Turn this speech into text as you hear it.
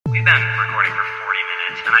We've been recording for 40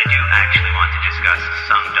 minutes, and I do actually want to discuss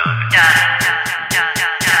some Doug.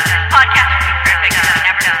 Podcast would be perfect if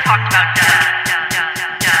we never talked about Doug.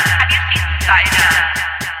 Have you seen Society?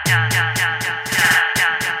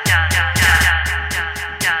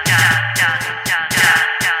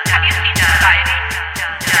 Have you seen Society?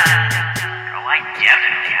 Oh, I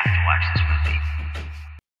definitely have to watch this movie.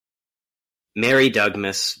 Merry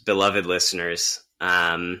Dougmas, beloved listeners.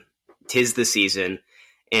 'Tis the season.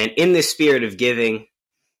 And in this spirit of giving,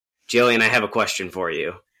 Jillian, I have a question for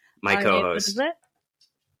you, my co-host. What is it?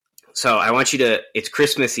 So I want you to, it's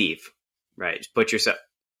Christmas Eve, right? Just put yourself,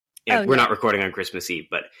 we're not recording on Christmas Eve,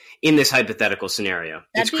 but in this hypothetical scenario,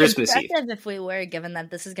 it's Christmas Eve. If we were, given that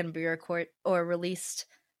this is going to be recorded or released.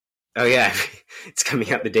 Oh yeah, it's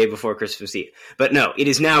coming out the day before Christmas Eve. But no, it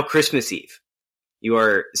is now Christmas Eve. You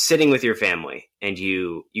are sitting with your family, and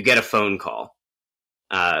you get a phone call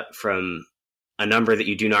from a number that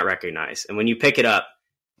you do not recognize. And when you pick it up,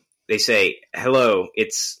 they say, "Hello,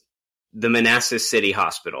 it's the Manassas City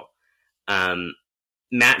Hospital.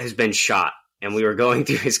 Matt has been shot, and we were going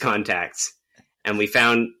through his contacts, and we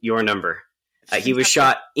found your number. He was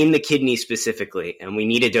shot in the kidney specifically, and we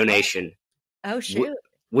need a donation. Oh, shoot.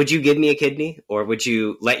 Would you give me a kidney, or would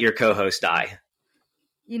you let your co-host die?"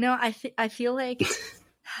 You know, I feel like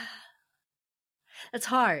it's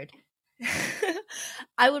hard.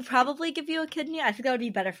 I would probably give you a kidney. I think that would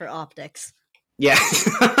be better for optics. Yeah.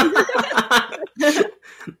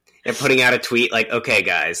 And putting out a tweet like, "Okay,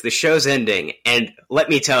 guys, the show's ending, and let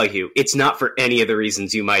me tell you, it's not for any of the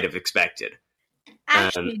reasons you might have expected."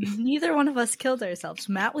 Actually, neither one of us killed ourselves.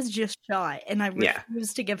 Matt was just shot, and I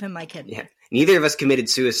refused to give him my kidney. Yeah. Neither of us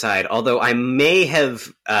committed suicide, although I may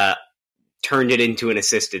have turned it into an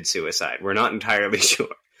assisted suicide. We're not entirely sure.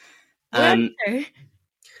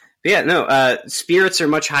 Yeah, no, spirits are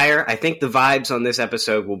much higher. I think the vibes on this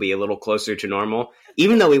episode will be a little closer to normal,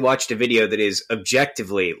 even though we watched a video that is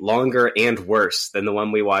objectively longer and worse than the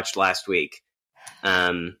one we watched last week.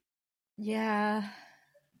 Yeah,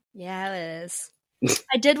 it is.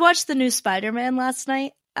 I did watch the new Spider-Man last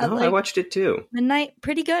night. I watched it too. Midnight,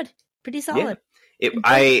 pretty good. Pretty solid.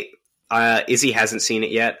 Yeah. Izzy hasn't seen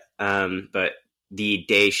it yet, but the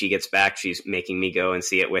day she gets back, she's making me go and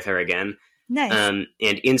see it with her again. Nice. And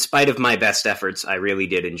in spite of my best efforts, I really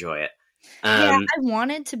did enjoy it. I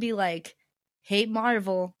wanted to be like, hate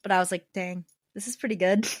Marvel, but I was like, dang, this is pretty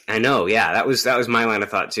good. I know, yeah, that was my line of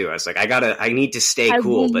thought too. I was like, I need to stay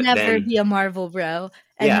cool, but never then be a Marvel bro.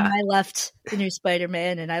 And then I left the new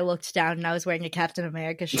Spider-Man, and I looked down, and I was wearing a Captain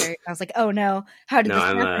America shirt. And I was like, oh no, how did this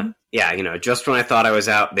happen? Just when I thought I was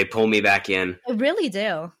out, they pull me back in. I really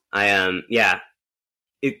do.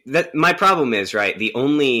 My problem is, right, the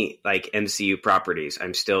only like MCU properties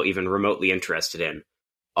I'm still even remotely interested in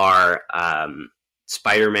are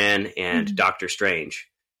Spider-Man and Doctor Strange.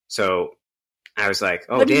 So I was like,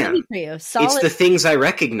 oh, damn, it's the things I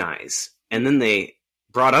recognize. And then they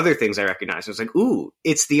brought other things I recognize. I was like, ooh,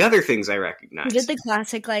 it's the other things I recognize. They did the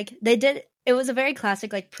classic, it was a very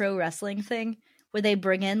classic, like, pro wrestling thing where they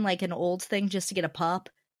bring in, like, an old thing just to get a pop.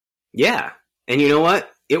 Yeah. And you know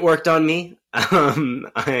what? It worked on me. I'm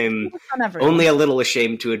only a little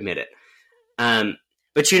ashamed to admit it.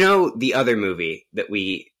 But you know, the other movie that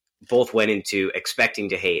we both went into expecting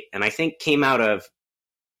to hate, and I think came out of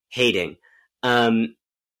hating,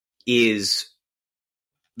 is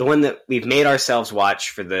the one that we've made ourselves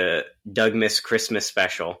watch for the Dougmas Christmas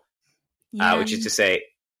special, which is to say,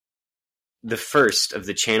 the first of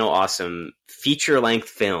the Channel Awesome feature-length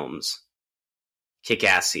films,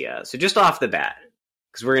 Kickassia. So just off the bat,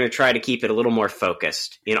 because we're going to try to keep it a little more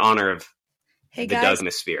focused in honor of the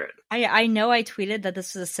Dougmas spirit. I know I tweeted that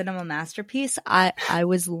this was a cinema masterpiece. I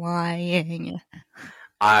was lying.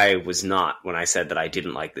 I was not when I said that I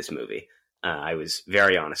didn't like this movie. I was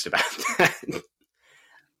very honest about that.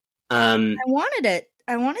 I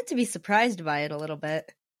wanted to be surprised by it a little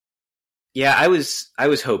bit. Yeah, I was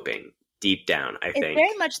hoping deep down, I think. It's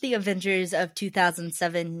very much the Avengers of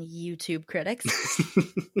 2007 YouTube critics.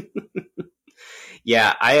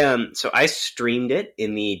 Yeah, I streamed it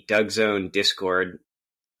in the Doug Zone Discord.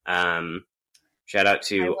 Shout out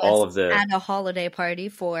to all of the at a holiday party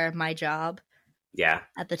for my job. Yeah.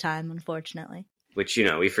 At the time, unfortunately. Which, you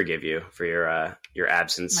know, we forgive you for your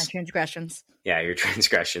absence. My transgressions. Yeah, your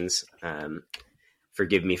transgressions.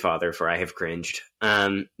 Forgive me, Father, for I have cringed.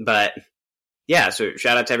 But yeah, so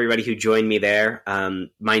shout out to everybody who joined me there.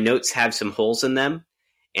 My notes have some holes in them,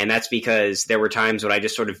 and that's because there were times when I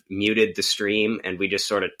just sort of muted the stream and we just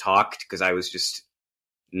sort of talked because I was just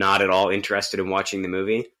not at all interested in watching the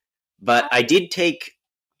movie. But I did take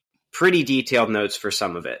pretty detailed notes for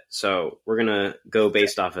some of it. So we're going to go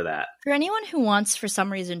based off of that. For anyone who wants, for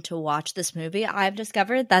some reason, to watch this movie, I've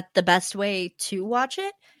discovered that the best way to watch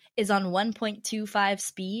it is on 1.25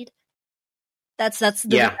 speed. That's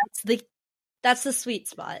the sweet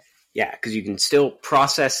spot. Yeah, because you can still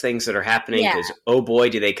process things that are happening, because, oh boy,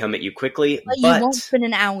 do they come at you quickly. But you won't spend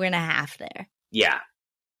an hour and a half there. Yeah,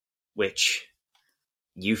 which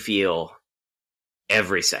you feel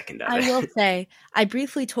every second of it. I will say, I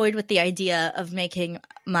briefly toyed with the idea of making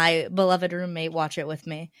my beloved roommate watch it with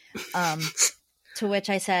me. To which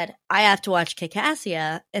I said, I have to watch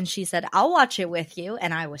Kick-Assia. And she said, I'll watch it with you.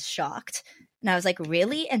 And I was shocked. And I was like,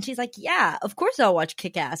 really? And she's like, yeah, of course I'll watch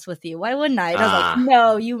Kick-Ass with you. Why wouldn't I? And I was like,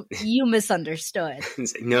 no, you misunderstood.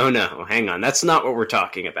 No, hang on. That's not what we're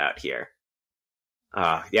talking about here.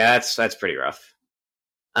 Yeah, that's pretty rough.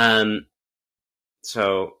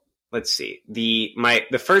 So let's see. The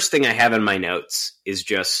first thing I have in my notes is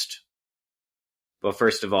just, well,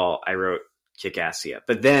 first of all, I wrote Kick-Assia,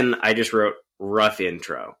 but then I just wrote rough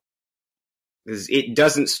intro, because it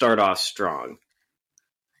doesn't start off strong.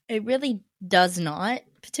 It really does not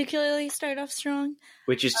particularly start off strong.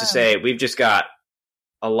 Which is to say, we've just got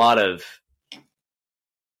a lot of,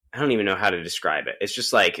 I don't even know how to describe it. It's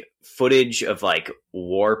just like footage of like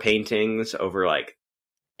war paintings over like.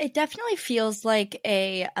 It definitely feels like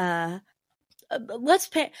a. Let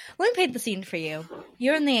me paint the scene for you.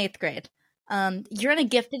 You're in the 8th grade. You're in a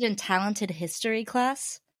gifted and talented history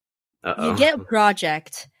class. Uh-oh. You get a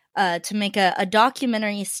project to make a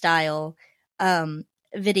documentary style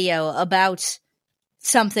video about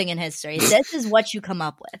something in history. This is what you come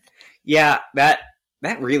up with. Yeah, that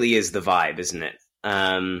really is the vibe, isn't it?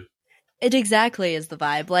 It exactly is the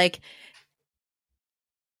vibe. Like,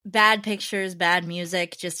 bad pictures, bad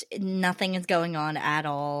music, just nothing is going on at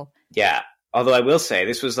all. Yeah, although I will say,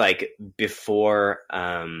 this was like before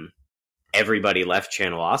everybody left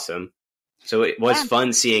Channel Awesome. So it was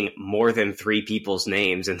fun seeing more than 3 people's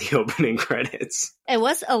names in the opening credits. It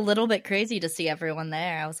was a little bit crazy to see everyone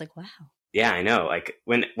there. I was like, wow. Yeah, I know. Like,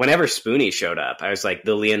 whenever Spoonie showed up, I was like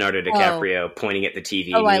the Leonardo DiCaprio pointing at the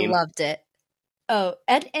TV meme. I loved it. Oh,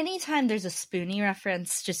 at any time there's a Spoonie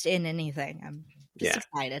reference just in anything, I'm just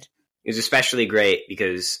excited. It was especially great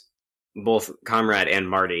because both Comrade and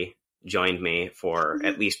Marty joined me for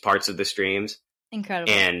at least parts of the streams.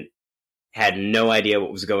 Incredible. And had no idea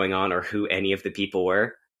what was going on or who any of the people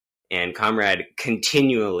were. And Comrade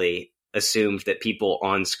continually assumed that people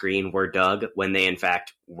on screen were Doug when they, in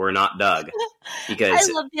fact, were not Doug. Because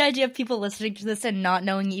I love the idea of people listening to this and not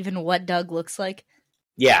knowing even what Doug looks like.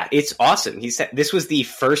 Yeah, it's awesome. He said this was the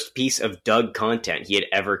first piece of Doug content he had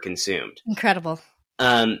ever consumed. Incredible.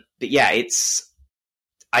 But yeah,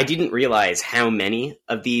 I didn't realize how many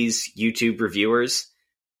of these YouTube reviewers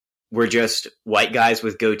were just white guys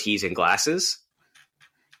with goatees and glasses.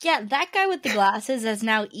 Yeah, that guy with the glasses is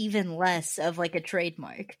now even less of like a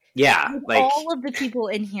trademark. Yeah, like all of the people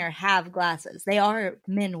in here have glasses. They are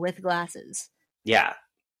men with glasses. Yeah.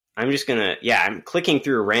 I'm clicking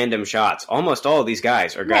through random shots. Almost all of these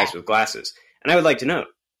guys are guys with glasses. And I would like to note,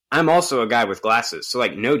 I'm also a guy with glasses. So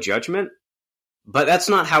like, no judgment, but that's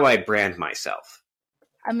not how I brand myself.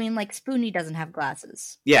 I mean, like, Spoonie doesn't have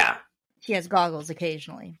glasses. Yeah. He has goggles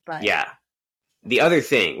occasionally, but... Yeah. The other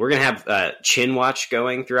thing, we're going to have chin watch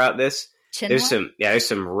going throughout this. There's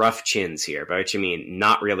some rough chins here, by which I mean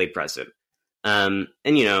not really present. And,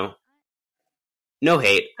 you know, no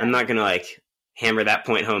hate. I'm not going to, like, hammer that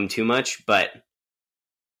point home too much, but,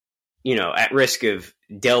 you know, at risk of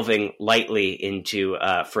delving lightly into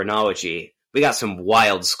phrenology, we got some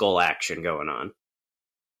wild skull action going on.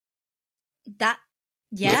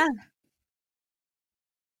 Yeah.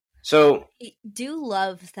 So I do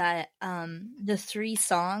love that the 3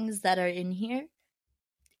 songs that are in here,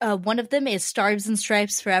 one of them is Stars and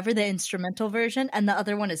Stripes Forever, the instrumental version, and the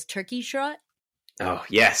other one is Turkey Trot. Oh,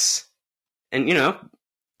 yes. And, you know,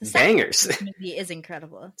 the bangers. This movie is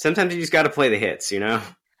incredible. Sometimes you just got to play the hits, you know?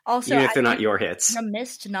 Also, even if they're not your hits. I'm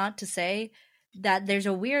remiss not to say that there's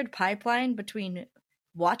a weird pipeline between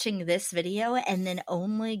watching this video and then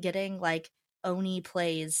only getting, like, Oni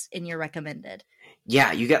plays in your recommended.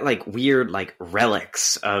 Yeah, you get like weird like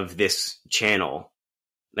relics of this channel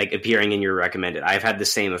like appearing in your recommended. I've had the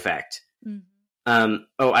same effect. Mm-hmm.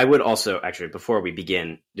 I would also actually, before we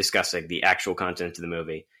begin discussing the actual content of the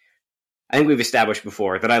movie, I think we've established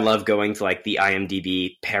before that I love going to like the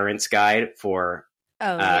IMDb parents guide for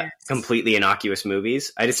completely innocuous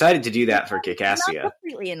movies. I decided to do that for Kick-Assia. Not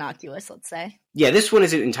completely innocuous, let's say. Yeah, this one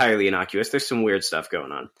isn't entirely innocuous. There's some weird stuff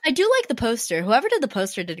going on. I do like the poster. Whoever did the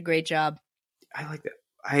poster did a great job. I like that.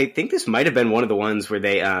 I think this might have been one of the ones where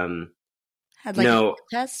they had Had like No. a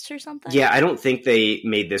contest or something? Yeah, I don't think they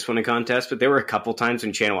made this one a contest, but there were a couple times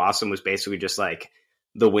when Channel Awesome was basically just like,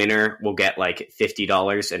 the winner will get like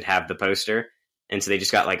 $50 and have the poster. And so they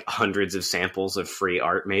just got like hundreds of samples of free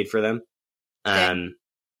art made for them.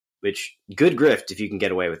 Which, good grift if you can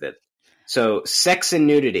get away with it. So, sex and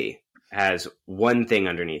nudity has one thing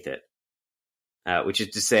underneath it, which is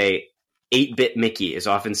to say, 8-bit Mickey is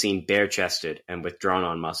often seen bare-chested and with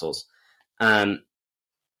drawn-on muscles.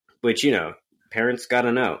 Which, parents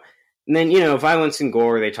gotta know. And then, violence and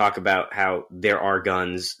gore, they talk about how there are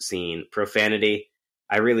guns seen. Profanity,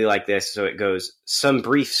 I really like this, so it goes, some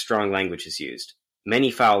brief, strong language is used.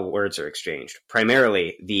 Many foul words are exchanged.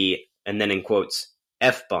 Primarily the, and then in quotes,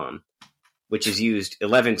 F-bomb, which is used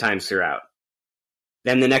 11 times throughout.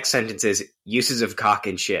 Then the next sentence is, uses of cock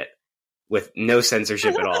and shit, with no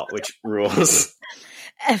censorship at all, which rules.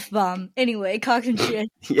 F-bomb. Anyway, cock and shit.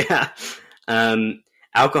 Yeah.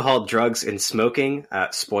 Alcohol, drugs, and smoking.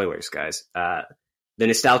 Spoilers, guys. The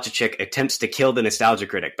nostalgia chick attempts to kill the nostalgia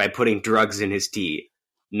critic by putting drugs in his tea.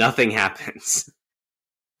 Nothing happens.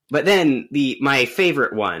 But then my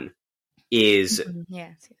favorite one is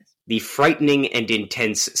Yes. the frightening and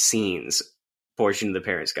intense scenes portion of the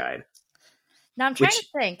Parent's Guide. Now I'm trying to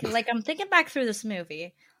think. Like, I'm thinking back through this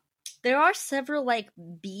movie. There are several, like,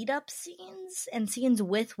 beat-up scenes and scenes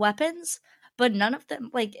with weapons, but none of them,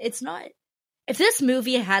 like, it's not... If this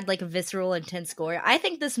movie had, like, a visceral, intense gore, I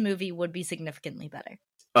think this movie would be significantly better.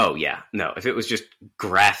 Oh, yeah. No, if it was just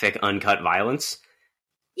graphic, uncut violence...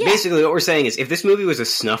 Yeah. Basically, what we're saying is, if this movie was a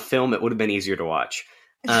snuff film, it would have been easier to watch.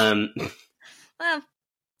 Well,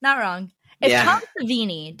 not wrong. If Yeah. Tom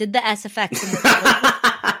Savini did the SFX in this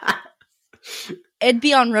movie, it'd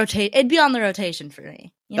be on the rotation for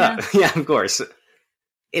me. You know? Yeah, of course.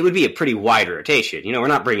 It would be a pretty wide rotation. We're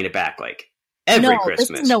not bringing it back like every Christmas.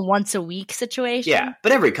 This isn't a once a week situation. Yeah,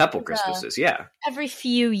 but every couple Christmases, yeah. Every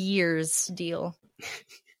few years deal.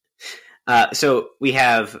 So we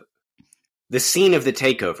have the scene of the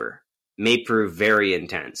takeover may prove very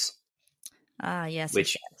intense. Yes.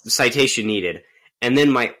 Which, citation needed. And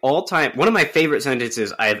then one of my favorite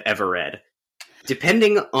sentences I have ever read.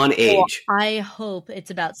 Depending on age. Well, I hope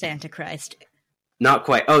it's about Santa Christ. Not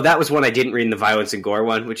quite. Oh, that was one I didn't read in the violence and gore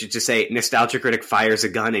one, which is to say, nostalgia critic fires a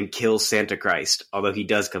gun and kills Santa Christ, although he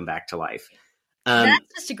does come back to life. That's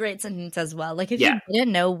just a great sentence as well. Like, if you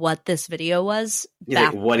didn't know what this video was,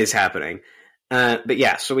 like, what is happening? But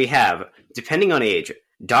yeah, so we have, depending on age,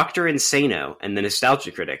 Dr. Insano and the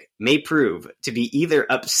nostalgia critic may prove to be either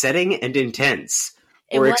upsetting and intense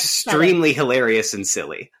or extremely hilarious and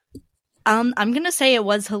silly. I'm going to say it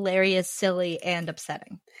was hilarious, silly, and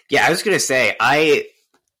upsetting. Yeah, I was going to say,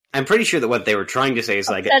 I'm pretty sure that what they were trying to say is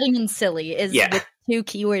like... Upsetting and silly is the two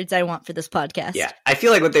keywords I want for this podcast. Yeah, I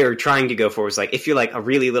feel like what they were trying to go for was like, if you're like a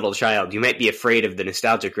really little child, you might be afraid of the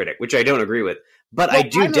nostalgia critic, which I don't agree with. But I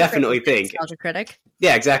do definitely think... Nostalgia critic.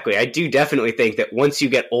 Yeah, exactly. I do definitely think that once you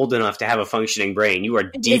get old enough to have a functioning brain, you are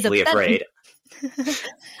deeply afraid.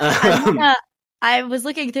 I was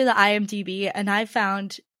looking through the IMDb and I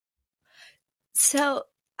found... So,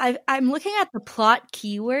 I'm looking at the plot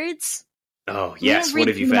keywords. Oh, yes. What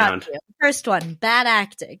have you found? First one, bad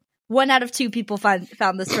acting. 1 out of 2 people found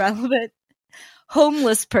this relevant.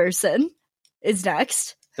 Homeless person is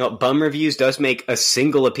next. Well, Bum Reviews does make a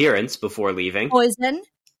single appearance before leaving. Poison.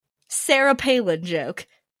 Sarah Palin joke.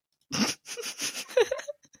 I'm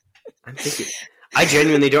thinking... I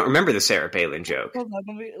genuinely don't remember the Sarah Palin joke. Hold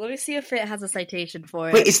on, let me see if it has a citation for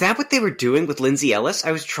it. Wait, is that what they were doing with Lindsay Ellis?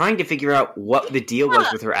 I was trying to figure out what the deal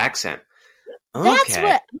was with her accent. Okay. That's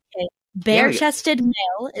what... Okay. Bare-chested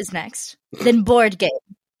male is next. Then board game.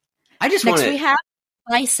 I just next want to... we have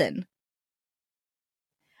bison.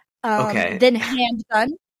 Okay. Then handgun.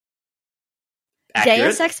 Accurate.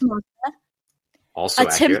 Deus Ex Machina. Also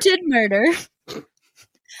attempted murder.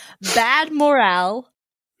 Bad morale.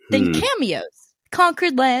 Then cameos.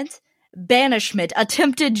 Conquered land. Banishment.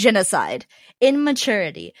 Attempted genocide.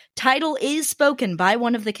 Immaturity. Title is spoken by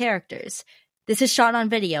one of the characters. This is shot on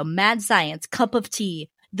video. Mad Science. Cup of Tea.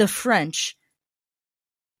 The French.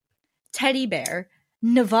 Teddy Bear.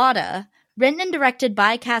 Nevada. Written and directed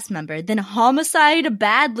by cast member. Then Homicide,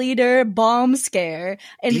 Bad Leader, Bomb Scare,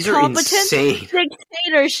 Incompetent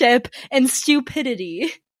Dictatorship, and Stupidity.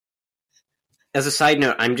 As a side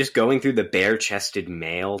note, I'm just going through the bare-chested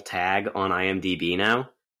male tag on IMDb now.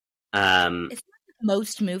 It's not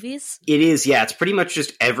most movies. It is, yeah. It's pretty much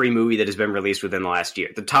just every movie that has been released within the last year.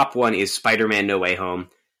 The top one is Spider-Man No Way Home.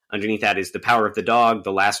 Underneath that is The Power of the Dog,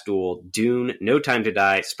 The Last Duel, Dune, No Time to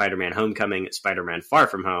Die, Spider-Man Homecoming, Spider-Man Far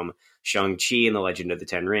From Home, Shang-Chi and the Legend of the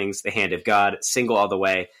Ten Rings, The Hand of God, Single All the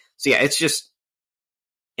Way. So yeah, it's just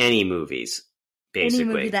any movies. basically.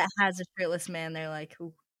 Any movie that has a shirtless man, they're like,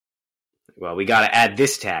 ooh. Well, we got to add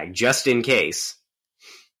this tag just in case.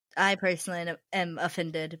 I personally am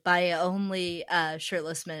offended by only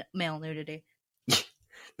shirtless male nudity.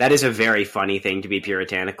 That is a very funny thing to be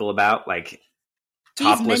puritanical about, like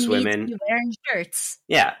topless women need to be wearing shirts.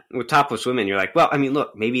 Yeah, with topless women, you're like, well, I mean,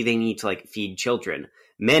 look, maybe they need to like feed children.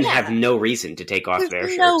 Men have no reason to take off their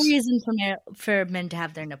shirts. No reason for men to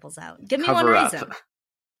have their nipples out. Give me one reason.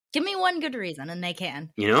 Give me one good reason, and they can.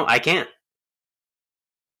 I can't.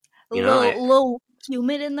 Little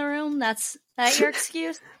humid in the room. That's your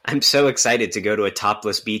excuse. I'm so excited to go to a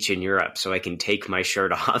topless beach in Europe so I can take my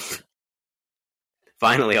shirt off.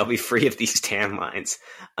 Finally, I'll be free of these tan lines.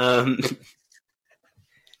 Where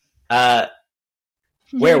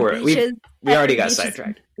were we? We already got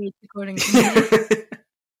sidetracked.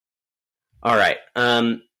 All right.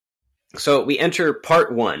 So we enter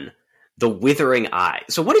part 1, The Withering Eye.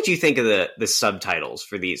 So what did you think of the subtitles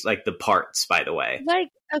for these, like the parts, by the way? Like,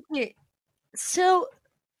 okay, so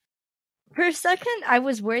for a second, I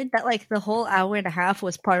was worried that like the whole hour and a half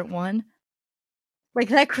was part 1. Like,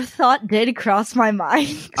 that thought did cross my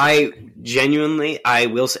mind. I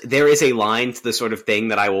will say, there is a line to the sort of thing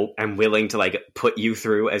that I'm willing to like put you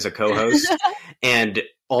through as a co-host and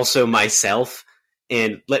also myself.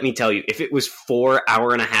 And let me tell you, if it was 4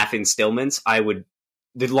 hour-and-a-half installments,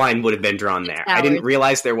 the line would have been drawn there. I didn't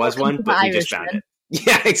realize there was one, but we just found it.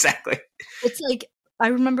 Yeah, exactly. It's like, I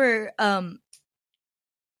remember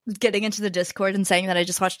getting into the Discord and saying that I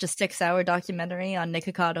just watched a 6-hour documentary on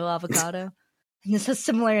Nikocado Avocado. And this has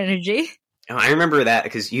similar energy. Oh, I remember that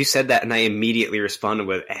because you said that and I immediately responded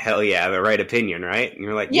with, hell yeah, the right opinion, right? And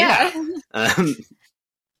you're like, yeah.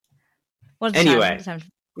 Anyway,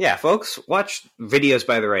 yeah, folks, watch videos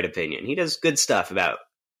by the right opinion. He does good stuff about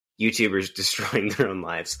YouTubers destroying their own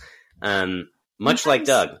lives. Much like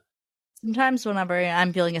Doug. Sometimes whenever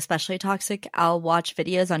I'm feeling especially toxic, I'll watch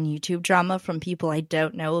videos on YouTube drama from people I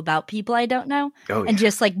don't know about people I don't know. Oh, yeah. And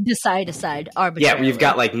just like decide arbitrarily. Yeah, where you've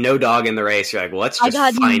got like no dog in the race. You're like, well, let's just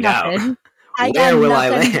find out. Where will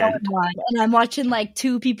I land? And I'm watching like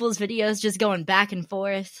 2 people's videos just going back and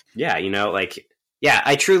forth. Yeah,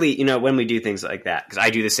 I truly, when we do things like that, because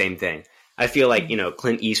I do the same thing. I feel like,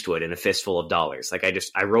 Clint Eastwood in A Fistful of Dollars. Like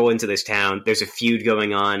I roll into this town, there's a feud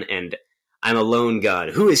going on, and I'm a lone gun.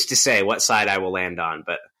 Who is to say what side I will land on?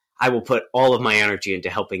 But I will put all of my energy into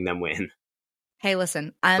helping them win. Hey,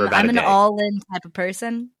 listen, I'm an all-in type of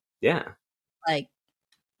person. Yeah. Like,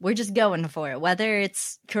 we're just going for it, whether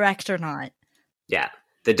it's correct or not. Yeah.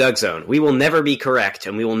 The Doug Zone. We will never be correct,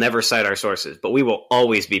 and we will never cite our sources, but we will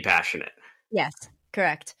always be passionate. Yes,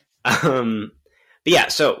 correct. But yeah,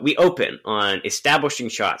 so we open on establishing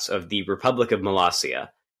shots of the Republic of Molossia.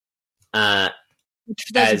 Which,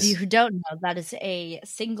 for those of you who don't know, that is a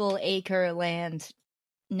single-acre land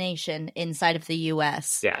nation inside of the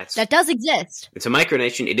U.S. Yeah, that does exist. It's a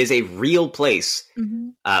micronation. It is a real place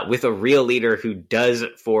with a real leader who does,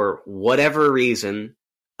 for whatever reason,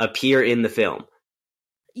 appear in the film.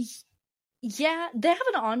 Yeah, they have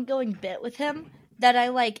an ongoing bit with him that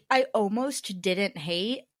I almost didn't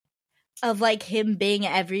hate, of like him being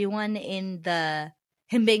everyone in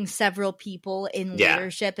him being several people in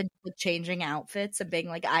leadership and changing outfits and being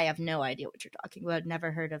like, I have no idea what you're talking about. I've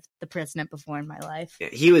never heard of the president before in my life. Yeah,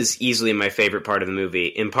 he was easily my favorite part of the movie,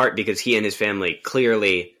 in part because he and his family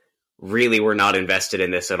clearly really were not invested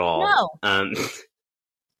in this at all. No.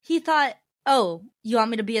 He thought, oh, you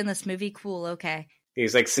want me to be in this movie? Cool, okay.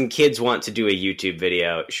 He's like, some kids want to do a YouTube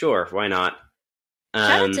video. Sure, why not?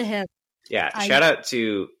 Shout out to him. Yeah, shout out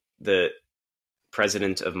to the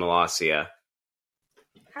president of Molossia.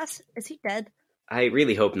 Is he dead? I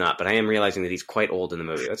really hope not, but I am realizing that he's quite old in the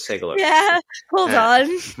movie. Let's take a look. Yeah, hold on.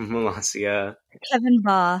 Molossia. Kevin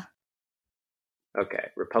Baugh. Okay,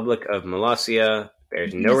 Republic of Molossia.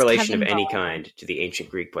 There's no relation of any kind to the ancient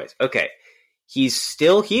Greek place. Okay, he's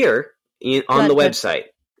still here on the website.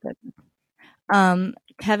 Good.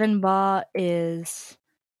 Kevin Baugh is...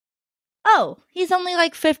 Oh, he's only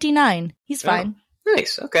like 59. He's fine. Oh,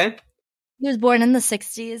 nice, okay. He was born in the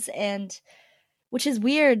 60s, and... which is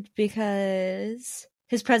weird because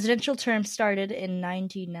his presidential term started in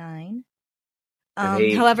 1999.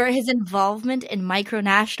 However, his involvement in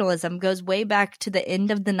micronationalism goes way back to the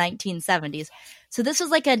end of the 1970s. So this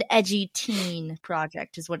was like an edgy teen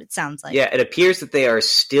project, is what it sounds like. Yeah, it appears that they are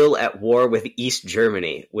still at war with East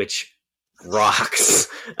Germany, which rocks.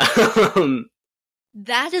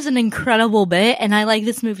 That is an incredible bit, and I like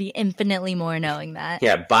this movie infinitely more knowing that.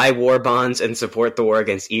 Yeah, buy war bonds and support the war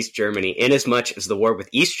against East Germany. Inasmuch as the war with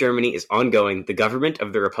East Germany is ongoing, the government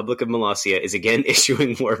of the Republic of Molossia is again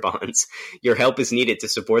issuing war bonds. Your help is needed to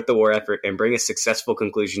support the war effort and bring a successful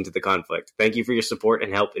conclusion to the conflict. Thank you for your support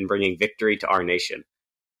and help in bringing victory to our nation.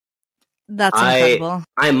 That's incredible.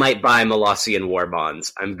 I might buy Molossian war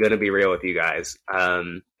bonds. I'm going to be real with you guys.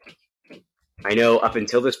 I know up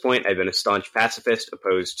until this point, I've been a staunch pacifist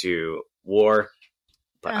opposed to war,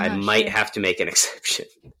 but I might have to make an exception.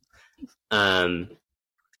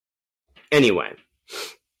 Anyway.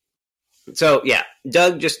 So, yeah,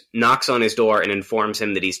 Doug just knocks on his door and informs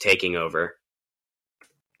him that he's taking over.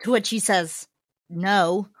 To which he says,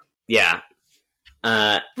 no. Yeah.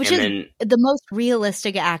 Which is the most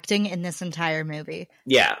realistic acting in this entire movie.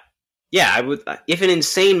 Yeah. Yeah, I would. If an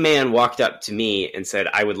insane man walked up to me and said,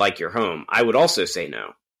 "I would like your home," I would also say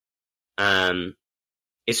no.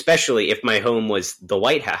 Especially if my home was the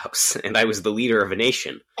White House and I was the leader of a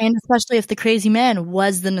nation. And especially if the crazy man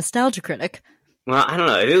was the nostalgia critic. Well, I don't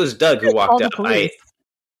know. If it was Doug who walked up, what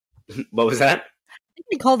was that? I think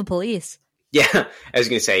we call the police. Yeah, I was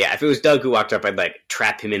going to say, yeah, if it was Doug who walked up, I'd like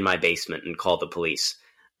trap him in my basement and call the police.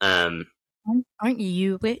 Aren't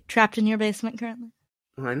you trapped in your basement currently?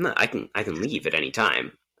 Well, I'm not. I can leave at any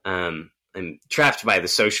time. I'm trapped by the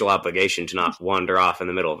social obligation to not wander off in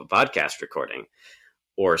the middle of a podcast recording,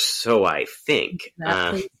 or so I think.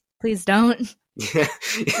 Please don't.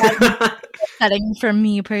 Setting for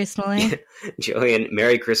me personally. Jillian,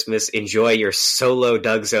 Merry Christmas. Enjoy your solo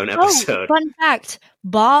Doug Zone episode. Fun fact: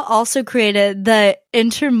 Ba also created the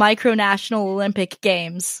Inter-Micronational Olympic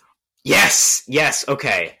Games. Yes.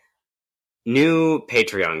 Okay. New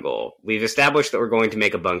Patreon goal. We've established that we're going to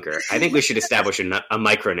make a bunker. I think we should establish a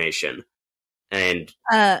micronation. And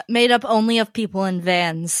made up only of people in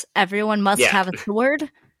vans. Everyone must have a sword,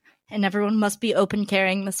 and everyone must be open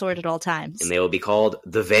carrying the sword at all times. And they will be called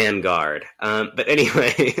the Vanguard. But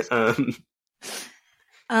anyway,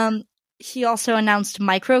 he also announced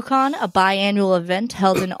MicroCon, a biannual event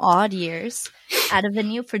held in odd years at a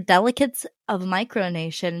venue for delegates of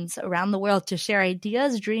micronations around the world to share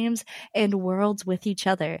ideas, dreams, and worlds with each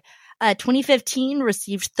other. 2015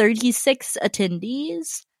 received 36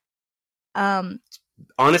 attendees.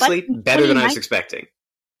 Honestly, better than I was expecting.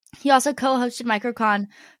 He also co-hosted MicroCon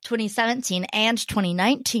 2017 and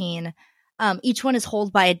 2019. Each one is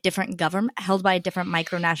held by a different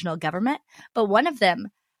micronational government, but one of them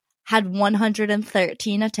had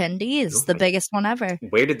 113 attendees, the biggest one ever.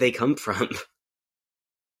 Where did they come from?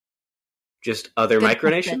 Just other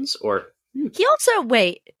micronations? Or he also,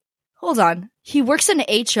 hold on. He works in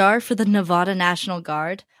HR for the Nevada National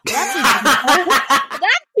Guard. Well,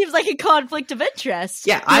 that seems like a conflict of interest.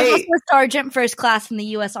 Yeah, he was a sergeant first class in the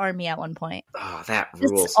U.S. Army at one point. Oh, that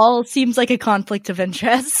rules. This all seems like a conflict of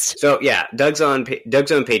interest. So, yeah, Doug's own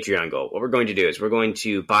Patreon goal. What we're going to do is we're going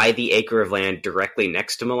to buy the acre of land directly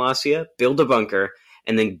next to Molossia, build a bunker,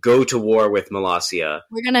 and then go to war with Molossia.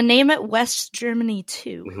 We're going to name it West Germany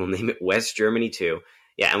 2. We will name it West Germany 2.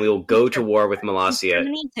 Yeah, and we will go to war with Molossia.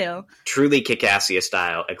 Germany 2. Truly Kikassia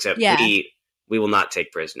style, except we will not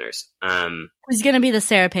take prisoners. Who's going to be the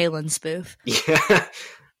Sarah Palin spoof? Yeah.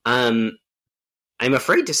 I'm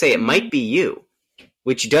afraid to say it might be you,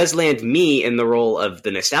 which does land me in the role of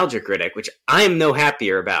the nostalgia critic, which I am no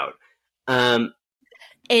happier about.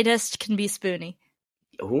 Adist can be Spoonie.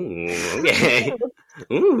 Ooh, okay.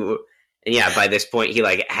 Ooh. And yeah, by this point, he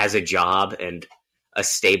has a job and a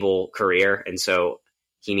stable career, and so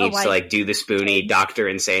he needs to do the Spoonie, Dr.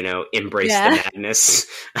 Insano, embrace the madness.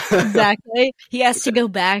 Exactly. He has to go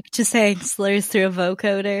back to saying slurs through a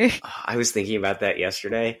vocoder. I was thinking about that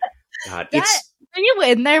yesterday. God, were you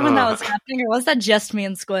in there when that was happening, or was that just me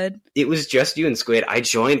and Squid? It was just you and Squid. I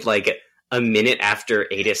joined a minute after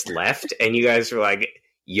Adist left, and you guys were like,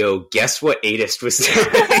 yo, guess what Adist was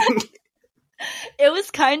doing? It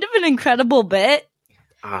was kind of an incredible bit.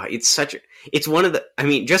 It's one of the,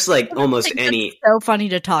 just almost any. So funny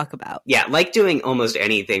to talk about. Yeah, doing almost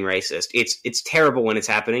anything racist. It's terrible when it's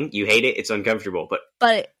happening. You hate it. It's uncomfortable.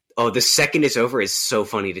 But the second it's over is so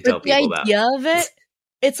funny to tell people about. The idea of it,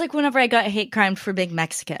 it's like whenever I got hate crimed for being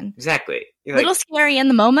Mexican. Exactly. A little scary in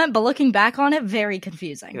the moment, but looking back on it, very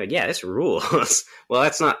confusing. Yeah, this rules. Well,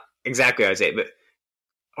 that's not exactly what I would say, but.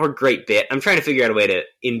 Or great bit. I'm trying to figure out a way to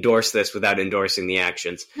endorse this without endorsing the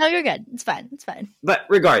actions. No, you're good. It's fine. But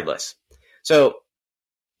regardless. So,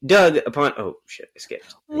 Doug,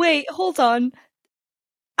 escaped. Wait, hold on.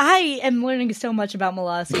 I am learning so much about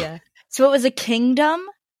Molossia. So it was a kingdom.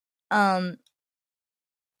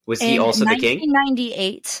 Was he also the king?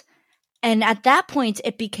 1998. And at that point,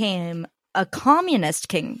 it became a communist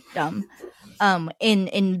kingdom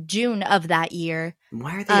in June of that year.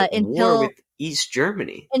 Why are they at war with East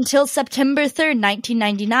Germany? Until September 3rd,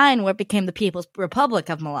 1999, where it became the People's Republic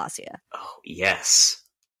of Molossia. Oh, yes.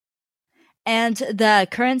 And the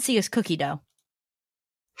currency is cookie dough.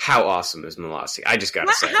 How awesome is Molossia? I just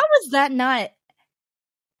gotta say. How is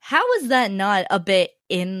that not a bit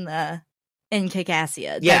in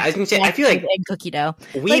Caucasia? Yeah, I was gonna say, I feel like in cookie dough.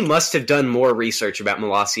 We must have done more research about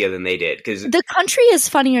Molossia than they did, because the country is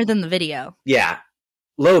funnier than the video. Yeah,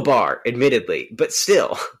 low bar, admittedly, but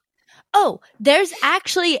still. Oh, there's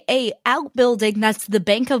actually a outbuilding that's the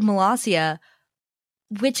Bank of Molossia,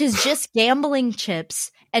 which is just gambling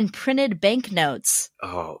chips and printed banknotes.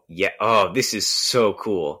 Oh, yeah. Oh, this is so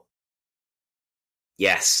cool.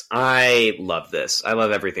 Yes, I love this. I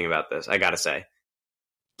love everything about this, I gotta say.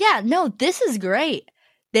 Yeah, no, this is great.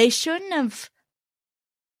 They shouldn't have...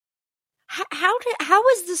 How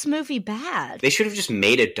is this movie bad? They should have just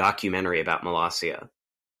made a documentary about Molossia.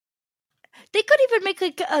 They could even make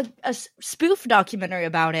like a spoof documentary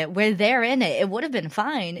about it where they're in it. It would have been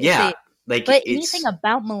fine. Yeah. But anything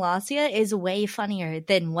about Molossia is way funnier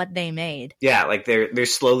than what they made. Yeah, like they're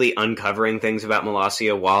slowly uncovering things about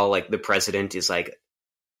Molossia while like the president is like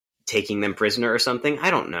taking them prisoner or something.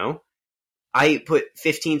 I don't know. I put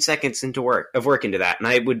 15 seconds into work into that, and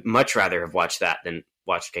I would much rather have watched that than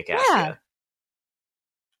watched Caucasia. Yeah.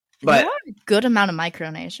 But there are a good amount of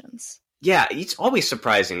micronations. Yeah, it's always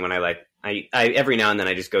surprising when I every now and then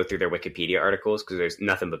I just go through their Wikipedia articles because there's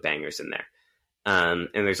nothing but bangers in there. And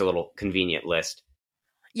there's a little convenient list.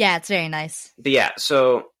 Yeah, it's very nice. But yeah,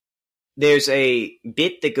 so there's a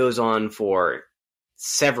bit that goes on for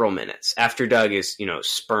several minutes after Doug is,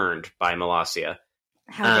 spurned by Molossia.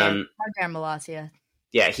 How dare Molossia?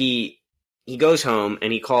 Yeah, he goes home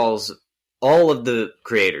and he calls all of the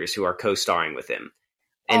creators who are co-starring with him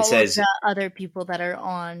and all says of the other people that are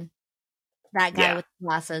on that guy Yeah. with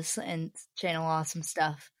glasses and Channel Awesome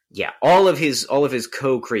stuff. Yeah, all of his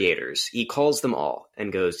co-creators, he calls them all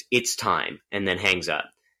and goes, "It's time," and then hangs up.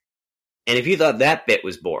 And if you thought that bit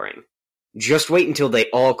was boring, just wait until they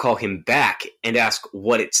all call him back and ask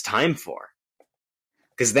what it's time for.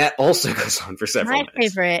 Because that also goes on for several My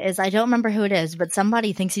minutes. favorite is, I don't remember who it is, but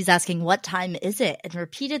somebody thinks he's asking what time is it and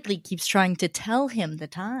repeatedly keeps trying to tell him the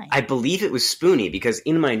time. I believe it was Spoonie, because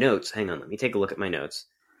in my notes, hang on, let me take a look at my notes.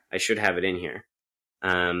 I should have it in here.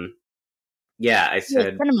 Yeah, I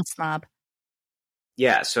said, Cinema Snob.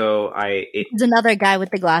 yeah, so There's another guy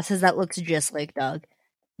with the glasses that looks just like Doug.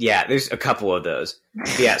 yeah, there's a couple of those.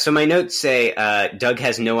 Yeah, so my notes say Doug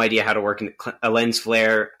has no idea how to work a lens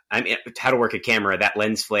flare. How to work a camera. That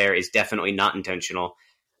lens flare is definitely not intentional,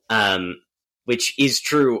 which is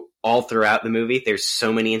true all throughout the movie. There's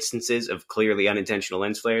so many instances of clearly unintentional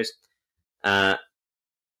lens flares. And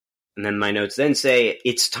then my notes then say,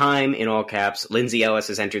 "It's time," in all caps. Lindsay Ellis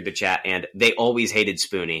has entered the chat, and they always hated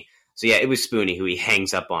Spoonie. So yeah, it was Spoonie who he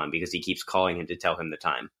hangs up on because he keeps calling him to tell him the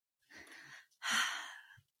time.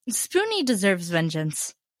 Spoonie deserves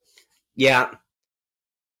vengeance. Yeah.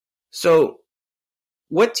 So,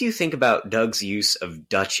 what do you think about Doug's use of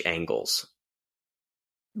Dutch angles?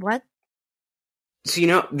 What?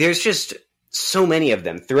 So, there's just so many of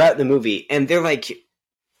them throughout the movie, and they're like,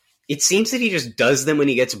 it seems that he just does them when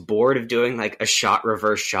he gets bored of doing like a shot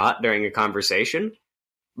reverse shot during a conversation.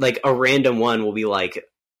 Like a random one will be like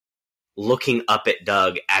looking up at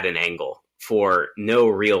Doug at an angle for no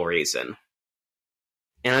real reason.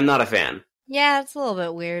 And I'm not a fan. Yeah, it's a little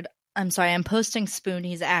bit weird. I'm sorry, I'm posting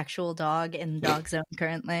Spoonie's actual dog in Dog Zone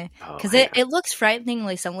currently. Because it looks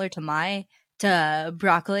frighteningly similar to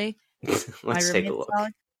Broccoli. Let's take a look.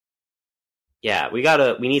 Dog. Yeah, we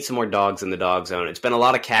need some more dogs in the Dog Zone. It's been a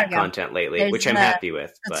lot of cat content lately, which I'm happy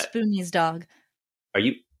with. That's Spoonie's dog. Are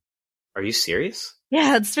you serious?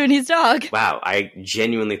 Yeah, it's Spoonie's dog. Wow, I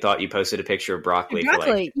genuinely thought you posted a picture of Broccoli for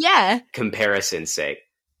like comparison's sake.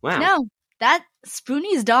 Wow. No, that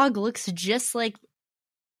Spoonie's dog looks just like.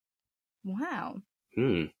 Wow.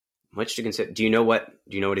 Much to consider. Do you know what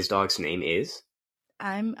his dog's name is?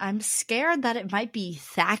 I'm scared that it might be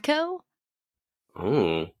Thaco.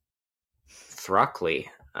 Oh. Throckly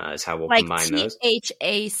is how we'll combine those.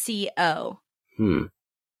 Thaco.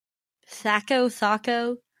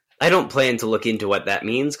 Thaco. I don't plan to look into what that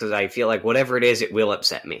means because I feel like whatever it is, it will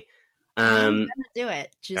upset me. I'm gonna do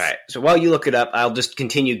it. All right. So while you look it up, I'll just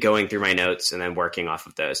continue going through my notes and then working off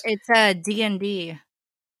of those. It's a D&D.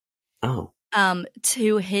 Oh.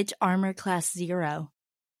 To hit armor class 0.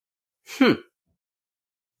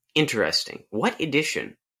 Interesting. What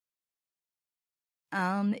edition?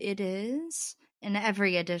 It is in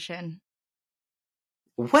every edition.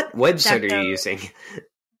 What website are you using?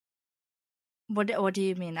 What do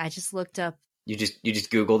you mean? I just looked up. You just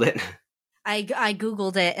Googled it? I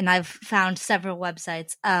Googled it and I've found several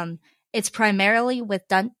websites. It's primarily with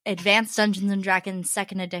Advanced Dungeons and Dragons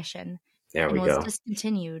 2nd Edition. There we and was go.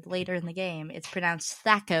 discontinued later in the game. It's pronounced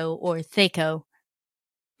Thaco or Thaco.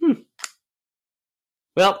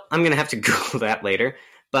 Well, I'm going to have to Google that later.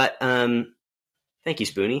 But thank you,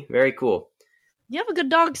 Spoonie. Very cool. You have a good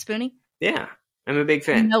dog, Spoonie. Yeah, I'm a big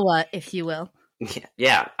fan. Noah, if you will.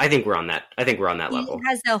 Yeah, I think we're on that. I think we're on that level. He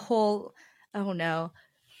has a whole. Oh no!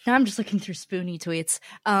 Now I'm just looking through Spoonie tweets.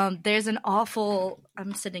 There's an awful.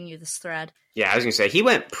 I'm sending you this thread. Yeah, I was gonna say he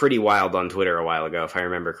went pretty wild on Twitter a while ago, if I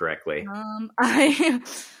remember correctly. Oh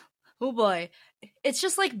boy, it's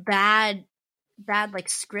just like bad like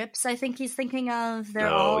scripts. I think he's thinking of. They're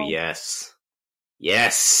all. Yes.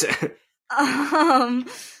 Oh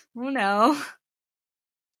no,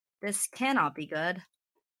 this cannot be good.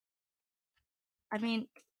 I mean,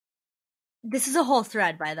 this is a whole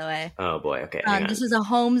thread, by the way. Oh boy, okay. Hang on. This is a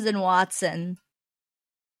Holmes and Watson.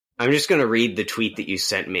 I'm just gonna read the tweet that you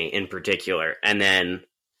sent me in particular, and then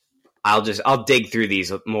I'll dig through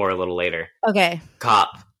these more a little later. Okay.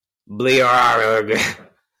 Cop. Blearg.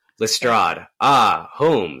 Lestrade. Ah,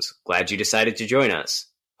 Holmes. Glad you decided to join us.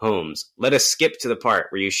 Holmes. Let us skip to the part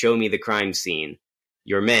where you show me the crime scene.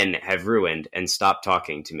 Your men have ruined and stopped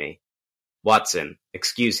talking to me. Watson.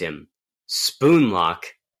 Excuse him. Spoonlock.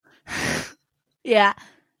 Yeah.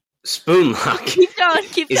 Spoonlock.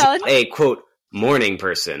 Keep going. A, quote, morning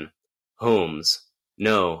person. Holmes.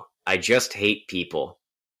 No, I just hate people.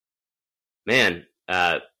 Man,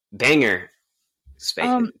 banger.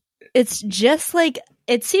 It's just like,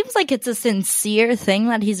 it seems like it's a sincere thing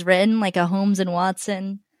that he's written, like a Holmes and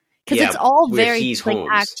Watson. Because it's all very, like, Holmes.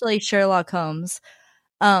 actually Sherlock Holmes.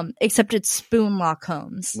 Except it's Spoonlock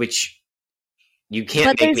Holmes. Which... You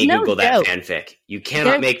can't make me Google that fanfic. You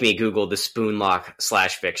cannot make me Google the Spoonlock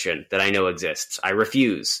 /fiction that I know exists. I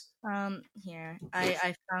refuse. Here.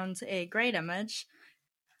 I found a great image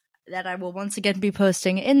that I will once again be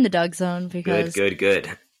posting in the Doug Zone because... Good.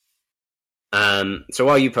 So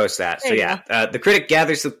while you post that, the critic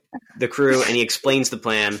gathers the crew and he explains the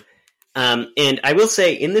plan. And I will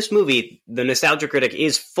say, in this movie, the nostalgia critic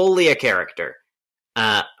is fully a character.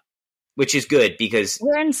 Which is good because...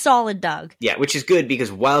 We're in solid, Doug. Yeah, which is good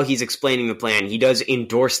because while he's explaining the plan, he does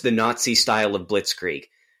endorse the Nazi style of Blitzkrieg.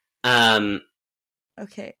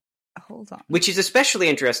 Okay, hold on. Which is especially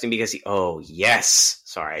interesting because Oh, yes!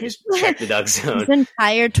 Sorry, I just checked the Doug Zone. His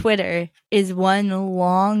entire Twitter is one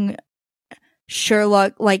long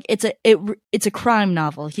Sherlock... Like, it's a crime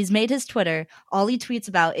novel. He's made his Twitter. All he tweets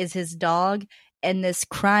about is his dog and this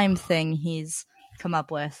crime thing he's come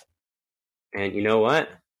up with. And you know what?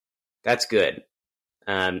 That's good.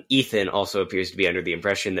 Ethan also appears to be under the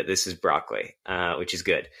impression that this is broccoli, which is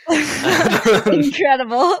good.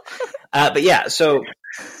 Incredible. But yeah, so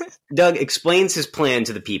Doug explains his plan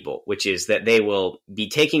to the people, which is that they will be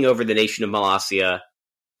taking over the nation of Molossia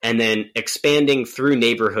and then expanding through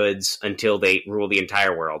neighborhoods until they rule the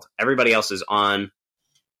entire world. Everybody else is on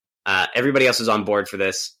board for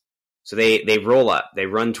this. So they roll up. They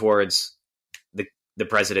run towards the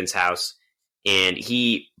president's house, and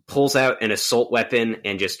he pulls out an assault weapon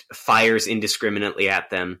and just fires indiscriminately at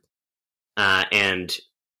them. And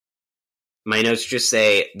my notes just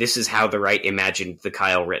say, this is how the right imagined the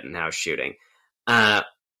Kyle Rittenhouse shooting.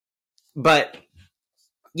 But,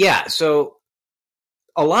 yeah, so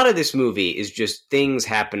a lot of this movie is just things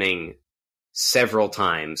happening several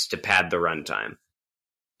times to pad the runtime.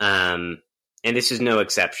 And this is no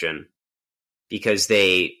exception, because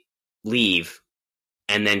they leave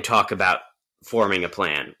and then talk about forming a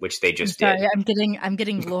plan, which they just did. I'm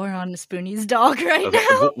getting lore on Spoonie's dog right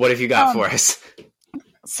now. What have you got for us?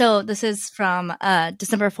 So this is from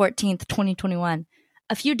December 14th, 2021.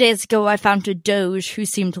 A few days ago, I found a Doge who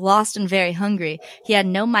seemed lost and very hungry. He had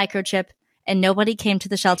no microchip, and nobody came to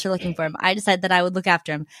the shelter looking for him. I decided that I would look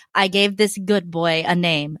after him. I gave this good boy a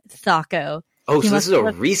name, Thaco. Oh, so this is a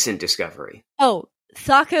recent discovery. Oh,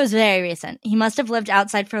 Thaco is very recent. He must have lived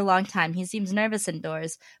outside for a long time. He seems nervous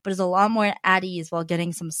indoors, but is a lot more at ease while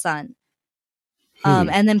getting some sun.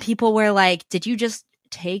 And then people were like, did you just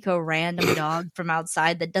take a random dog from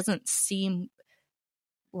outside? That doesn't seem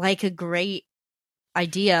like a great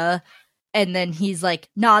idea. And then he's like,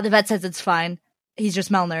 nah, the vet says it's fine. He's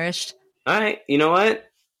just malnourished. All right, you know what?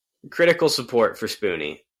 Critical support for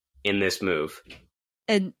Spoonie in this move.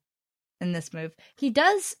 And in this move, he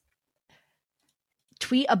does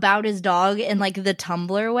tweet about his dog in like the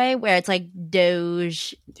Tumblr way, where it's like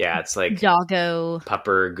Doge. Yeah, it's like doggo,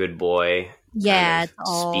 pupper, good boy. Yeah,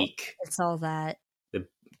 it's all that. The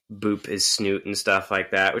boop his snoot and stuff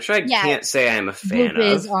like that, which I Yeah. can't say I'm a fan Boop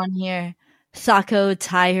is of. on here. Sako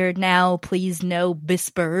tired now, please no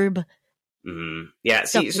bisburb. Yeah,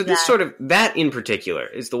 Stuff see, so like this that. sort of, that in particular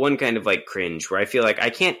is the one kind of like cringe where I feel like I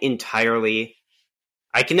can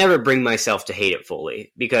never bring myself to hate it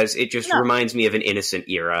fully because it just No. reminds me of an innocent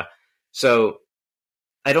era. So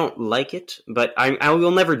I don't like it, but I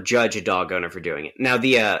will never judge a dog owner for doing it. Now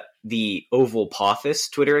the Oval Pawfus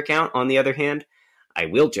Twitter account, on the other hand, I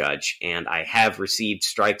will judge, and I have received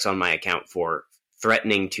strikes on my account for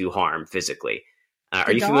threatening to harm physically. Are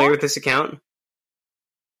The you familiar dog? with this account?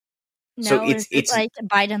 No, So is it it's like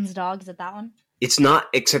Biden's dog? Is it that one? It's not,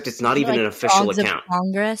 except it's not Is it even like an official Dogs of account.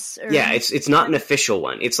 Congress? Or Yeah, it's not an official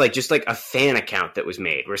one. It's like just like a fan account that was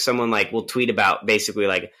made where someone like will tweet about basically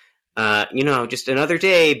like, just another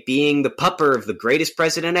day being the pupper of the greatest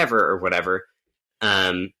president ever or whatever,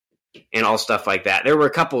 and all stuff like that. There were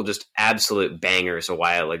a couple just absolute bangers a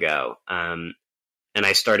while ago, and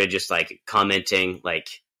I started just like commenting like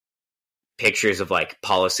pictures of like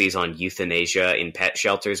policies on euthanasia in pet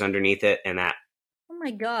shelters underneath it, and that Oh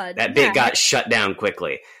my god. bit got shut down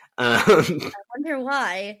quickly. I wonder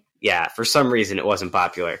why. Yeah, for some reason it wasn't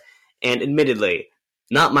popular. And admittedly,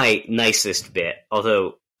 not my nicest bit,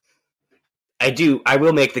 although I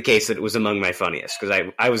will make the case that it was among my funniest,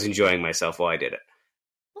 because I was enjoying myself while I did it.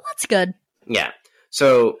 Well, that's good. Yeah.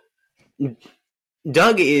 So,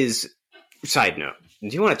 Doug is... Side note, do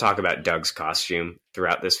you want to talk about Doug's costume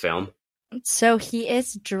throughout this film? So he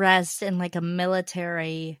is dressed in like a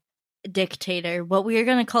military dictator. What we are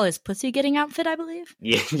going to call his pussy getting outfit, I believe.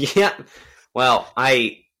 Yeah. Well,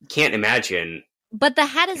 I can't imagine... But the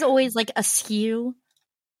hat is always like askew.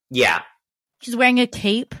 Yeah. He's wearing a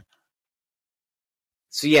cape.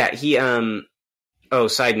 So yeah, he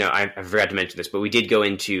side note, I forgot to mention this, but we did go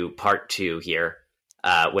into part 2 here,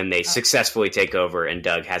 when they successfully take over and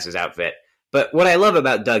Doug has his outfit. But what I love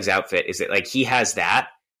about Doug's outfit is that like he has that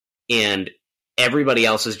and everybody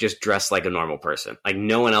else is just dressed like a normal person. Like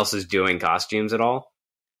no one else is doing costumes at all.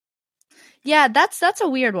 Yeah, that's a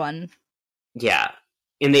weird one. Yeah.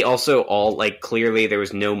 And they also all like clearly there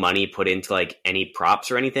was no money put into like any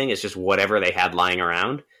props or anything. It's just whatever they had lying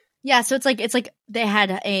around. Yeah, so it's like they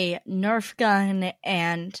had a Nerf gun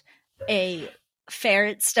and a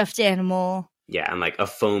ferret stuffed animal. Yeah, and like a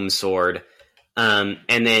foam sword. And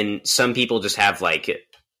then some people just have like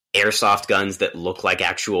airsoft guns that look like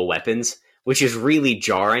actual weapons, which is really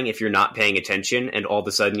jarring if you're not paying attention. And all of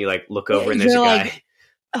a sudden you like look over and there's a You're, guy like,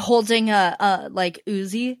 holding a like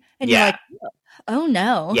Uzi, and Yeah. you're like, oh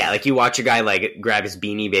no. Yeah, like you watch a guy like grab his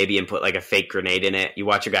Beanie Baby and put like a fake grenade in it. You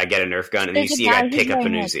watch a guy get a Nerf gun and then you There's a see a guy guy who's pick up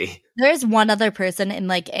an wearing, Uzi. There's one other person in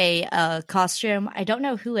like a costume. I don't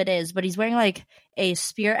know who it is, but he's wearing like a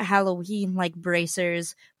Spirit Halloween like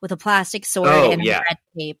bracers with a plastic sword Oh, and yeah. a red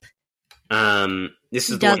cape. This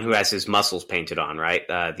He is the does- one who has his muscles painted on, right?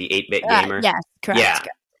 The 8-bit gamer. Yes, correct. Yeah. correct.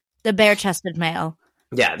 The bare chested male,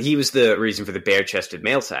 Yeah, he was the reason for the bare-chested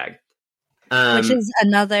male tag. which is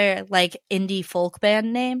another like indie folk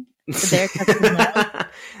band name. The bare chested male.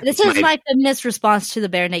 This It's is my feminist response to the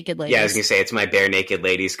bare naked ladies. Yeah, I was gonna say it's my Bare Naked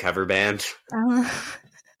Ladies cover band.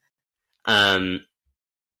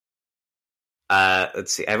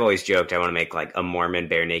 Let's see. I've always joked I want to make like a Mormon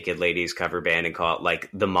Bare Naked Ladies cover band and call it like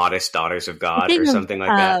the Modest Daughters of God Speaking or of, something like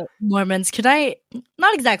that. Mormons, could I?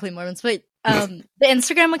 Not exactly Mormons, but the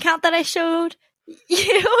Instagram account that I showed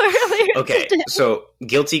you earlier. Okay, today. so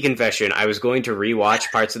guilty confession. I was going to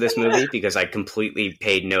rewatch parts of this movie because I completely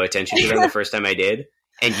paid no attention to them the first time I did.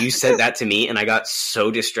 And you said that to me, and I got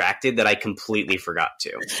so distracted that I completely forgot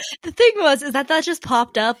to. The thing is that just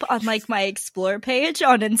popped up on like my Explore page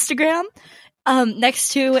on Instagram, next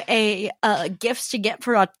to a gifts to get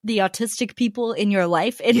for the autistic people in your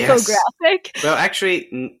life infographic. Well,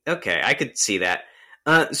 actually, okay, I could see that.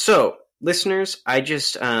 So, listeners, I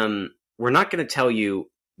just we're not going to tell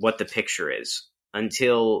you what the picture is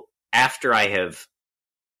until after I have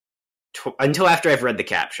read the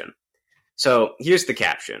caption. So here's the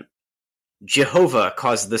caption: Jehovah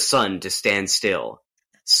caused the sun to stand still.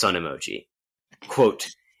 Sun emoji. Quote: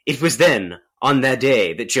 It was then, on that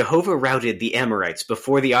day, that Jehovah routed the Amorites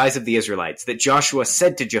before the eyes of the Israelites, that Joshua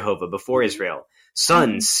said to Jehovah before Israel,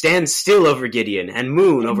 Sun, stand still over Gideon, and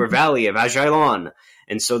moon over valley of Ajalon.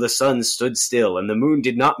 And so the sun stood still, and the moon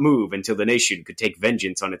did not move until the nation could take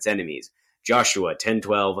vengeance on its enemies. Joshua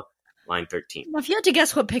 10:12, line 13. Well, if you had to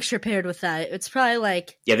guess what picture paired with that, it's probably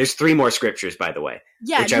like Yeah, there's 3 more scriptures, by the way,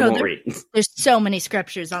 which I won't read. There's so many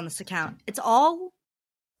scriptures on this account. It's all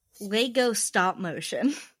Lego stop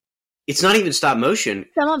motion. it's not even stop motion.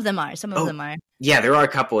 Some of them are. Some of them are. Yeah, there are a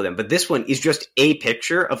couple of them, but this one is just a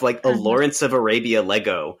picture of like a Lawrence of Arabia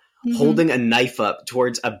Lego holding a knife up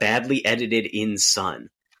towards a badly edited in sun,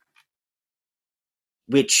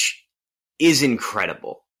 which is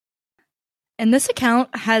incredible. And this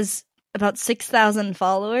account has about 6,000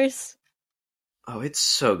 followers. Oh, it's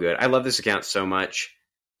so good. I love this account so much.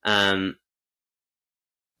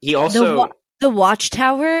 He also... The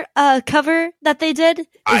Watchtower cover that they did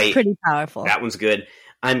is pretty powerful. That one's good.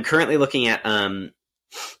 I'm currently looking at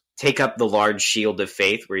Take Up the Large Shield of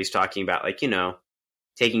Faith, where he's talking about, like, you know,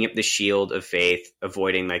 taking up the shield of faith,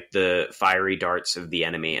 avoiding, like, the fiery darts of the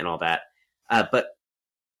enemy and all that. But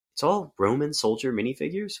it's all Roman soldier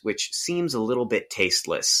minifigures, which seems a little bit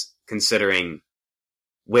tasteless, considering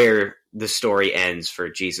where the story ends for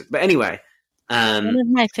Jesus. But anyway. One of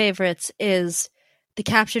my favorites is... The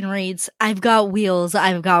caption reads, "I've got wheels,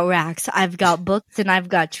 I've got racks, I've got books, and I've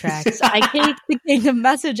got tracks. I take the kingdom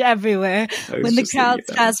message everywhere. When the crowds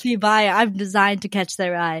pass me by, I'm designed to catch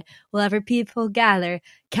their eye. Wherever people gather,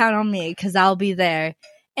 count on me, because I'll be there."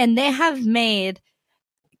 And they have made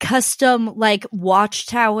custom, like,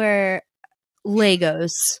 Watchtower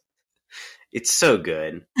Legos. It's so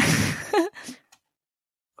good.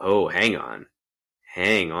 Oh, hang on.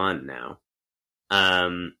 Hang on now.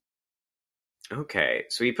 Okay,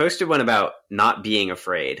 so he posted one about not being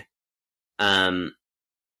afraid. And,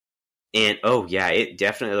 oh yeah, it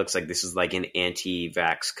definitely looks like this is like an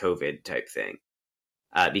anti-vax COVID type thing.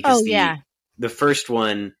 Because the first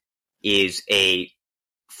one is a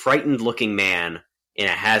frightened-looking man in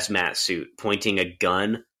a hazmat suit pointing a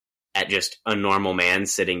gun at just a normal man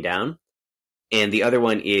sitting down. And the other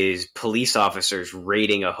one is police officers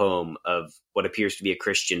raiding a home of what appears to be a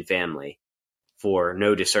Christian family for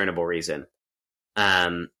no discernible reason.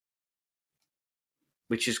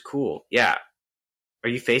 Which is cool. Yeah. Are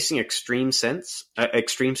you facing extreme stress?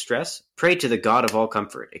 Pray to the God of all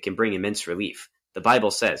comfort. It can bring immense relief. The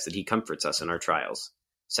Bible says that he comforts us in our trials.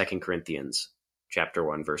 2 Corinthians chapter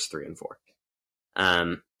 1, verse 3 and 4.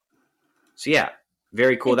 So yeah,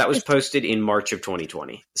 very cool. That was posted in March of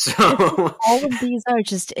 2020. So all of these are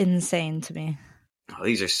just insane to me. Oh,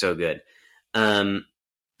 these are so good.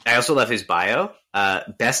 I also love his bio.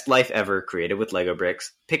 Best life ever, created with Lego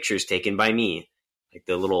bricks. Pictures taken by me. Like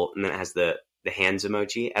the little, and then it has the hands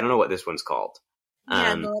emoji. I don't know what this one's called.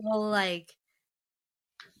 Yeah, the little, like,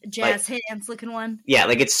 jazz hands looking one. Yeah,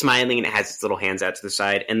 like it's smiling and it has its little hands out to the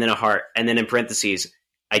side, and then a heart, and then in parentheses,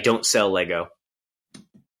 I don't sell Lego.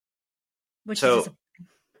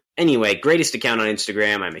 Anyway, greatest account on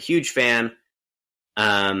Instagram. I'm a huge fan.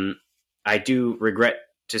 I do regret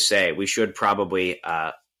to say we should probably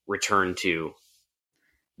return to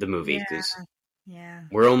the movie because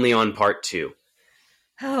we're only on part 2.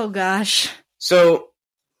 Oh gosh. So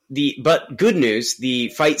but good news, the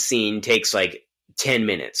fight scene takes like 10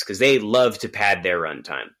 minutes because they love to pad their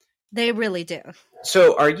runtime. They really do.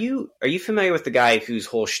 So are you familiar with the guy whose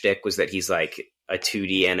whole shtick was that he's like a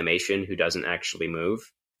 2D animation who doesn't actually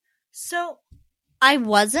move? So I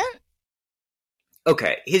wasn't.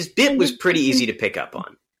 Okay, his bit was pretty easy to pick up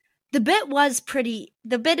on. The bit is pretty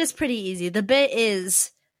easy. The bit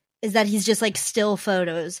is that he's just like still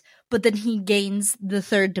photos, but then he gains the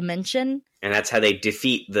third dimension. And that's how they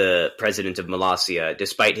defeat the president of Molossia,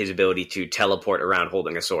 despite his ability to teleport around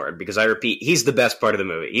holding a sword. Because I repeat, he's the best part of the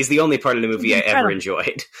movie. He's the only part of the movie I ever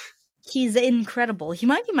enjoyed. He's incredible. He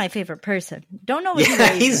might be my favorite person. Don't know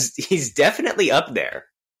what he's definitely up there.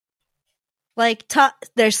 Like,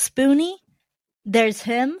 there's Spoonie, there's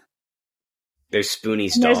him. There's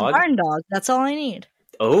Spoonie's dog. There's Barn Dog. That's all I need.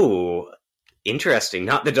 Oh, interesting.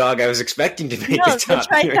 Not the dog I was expecting to make the top.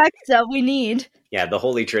 The trifecta we need. Yeah, the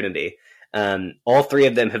Holy Trinity. All 3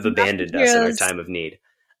 of them have abandoned us in our time of need.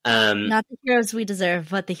 Not the heroes we deserve,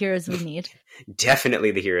 but the heroes we need.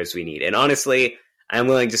 Definitely the heroes we need. And honestly, I'm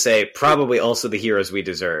willing to say probably also the heroes we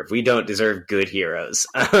deserve. We don't deserve good heroes.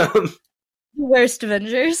 Worst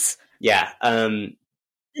Avengers. Yeah.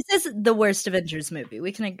 This is the worst Avengers movie.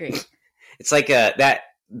 We can agree. It's like that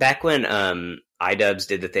back when iDubbbz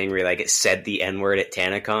did the thing where like it said the N-word at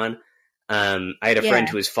TanaCon. I had a friend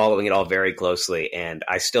who was following it all very closely, and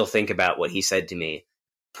I still think about what he said to me.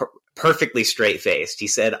 Perfectly straight-faced. He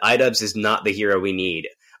said, iDubbbz is not the hero we need,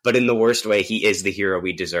 but in the worst way, he is the hero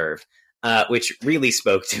we deserve. Which really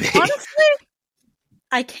spoke to me. Honestly,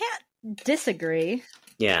 I can't disagree.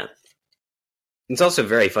 Yeah. It's also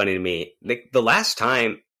very funny to me. The last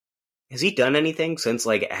time, has he done anything since,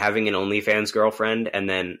 like, having an OnlyFans girlfriend and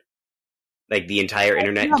then, like, the entire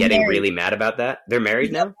internet getting really mad about that? They're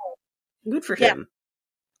married now? Good for him.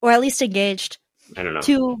 Or at least engaged. I don't know.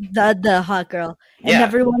 to the hot girl, and Yeah.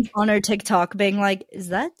 everyone's on her TikTok being like, "Is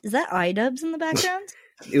that iDubbbz in the background?"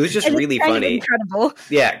 It was just And it's really kind of funny. incredible.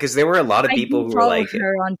 Yeah, because there were a lot of I people do who were follow like,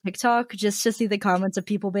 her on TikTok just to see the comments of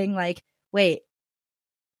people being like, "Wait."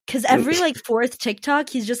 Because every like fourth TikTok,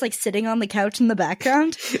 he's just like sitting on the couch in the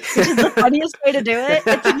background, which is the funniest way to do it.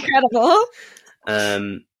 It's incredible.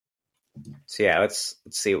 So yeah, let's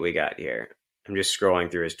see what we got here. I'm just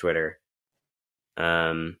scrolling through his Twitter.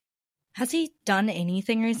 Has he done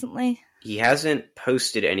anything recently? He hasn't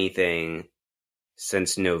posted anything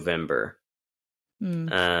since November. Hmm.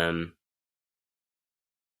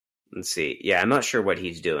 Let's see. Yeah, I'm not sure what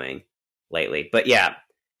he's doing lately, but yeah.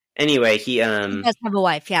 Anyway, he He does have a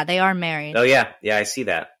wife. Yeah, they are married Oh yeah, I see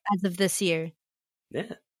that. as of this year.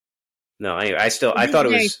 Yeah. No, anyway, I It's thought it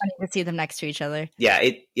very was funny to see them next to each other. yeah,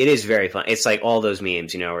 it is very fun. It's like all those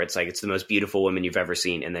memes, where it's like it's the most beautiful woman you've ever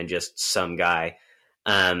seen, and then just some guy.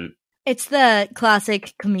 It's the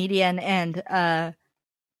classic comedian and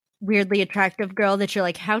weirdly attractive girl that you're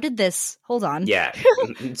like, how did this? Hold on. Yeah,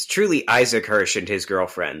 it's truly Isaac Hirsch and his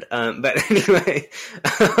girlfriend. But anyway,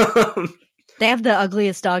 They have the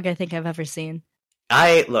ugliest dog I think I've ever seen.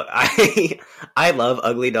 I love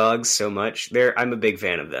ugly dogs so much. I'm a big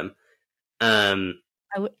fan of them. I'm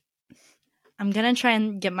gonna try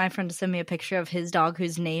and get my friend to send me a picture of his dog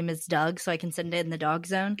whose name is Doug, so I can send it in the dog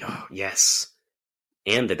zone. Oh, yes,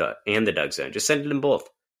 and the Doug Zone. Just send it in both.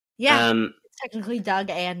 Yeah, it's technically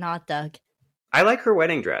Doug and not Doug. I like her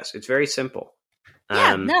wedding dress. It's very simple.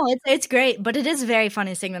 Yeah, no, it's great, but it is very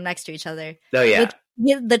funny seeing them next to each other. Oh yeah.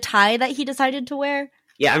 With the tie that he decided to wear.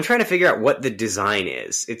 Yeah, I'm trying to figure out what the design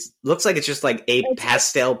is. It looks like it's just like a It's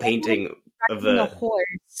pastel painting of The a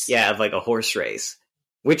horse. of like a horse race,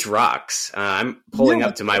 which rocks. I'm pulling No,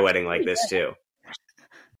 up to my wedding like this too.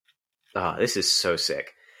 Oh, this is so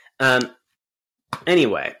sick.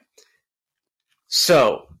 Anyway,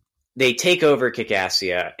 so they take over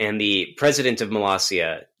Kikassia, and the president of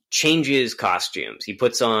Molossia changes costumes. He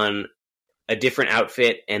puts on a different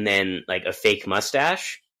outfit and then like a fake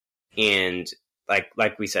mustache, and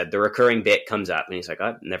like we said, the recurring bit comes up, and he's like,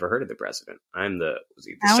 "I've never heard of the president. I'm the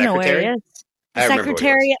I don't know where secretary." he is. I remember what he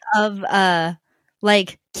Secretary of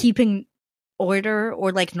like keeping order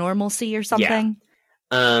or like normalcy or something.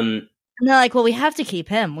 And they're like, well, we have to keep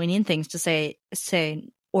him. We need things to say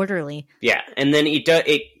orderly. yeah, and then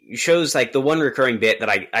it shows like the one recurring bit that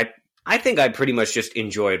I think I pretty much just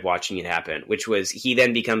enjoyed watching it happen, which was he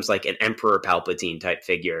then becomes like an Emperor Palpatine type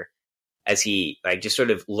figure as he like just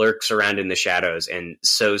sort of lurks around in the shadows and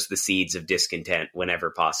sows the seeds of discontent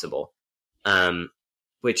whenever possible.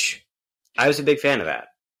 Which I was a big fan of that.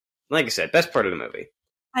 Like I said, best part of the movie.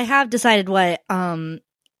 I have decided what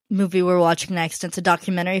movie we're watching next. It's a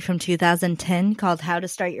documentary from 2010 called How to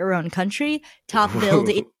Start Your Own Country. Top billed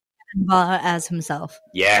as himself.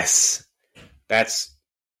 Yes. That's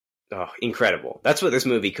incredible. That's what this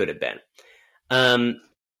movie could have been.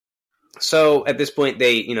 So at this point,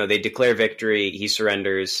 they declare victory. He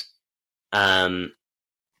surrenders. And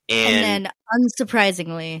then,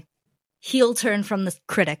 unsurprisingly, heel turn from the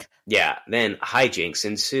critic. Yeah, then hijinks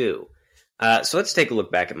ensue. So let's take a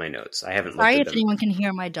look back at my notes. I haven't Sorry looked if at them. anyone can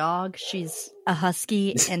hear my dog. She's a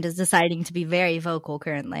husky and is deciding to be very vocal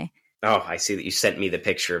currently. Oh, I see that you sent me the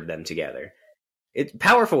picture of them together. It's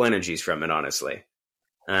powerful energies from it, honestly.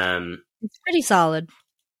 It's pretty solid.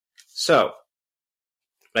 So,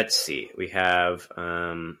 let's see. We have...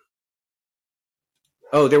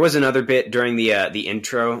 Oh, there was another bit during the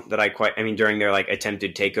intro that during their like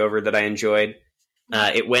attempted takeover that I enjoyed.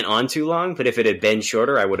 It went on too long, but if it had been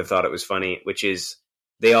shorter, I would have thought it was funny, which is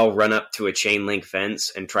they all run up to a chain link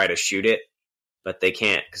fence and try to shoot it, but they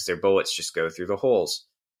can't because their bullets just go through the holes,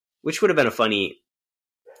 which would have been a funny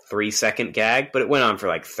 3-second gag, but it went on for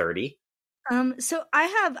like 30. So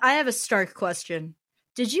I have a stark question.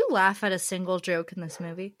 Did you laugh at a single joke in this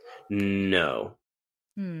movie? No.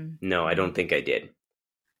 No, I don't think I did.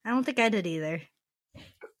 I don't think I did either.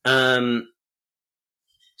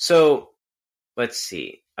 So let's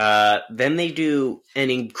see. Then they do an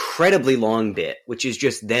incredibly long bit, which is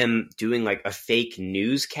just them doing like a fake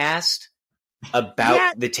newscast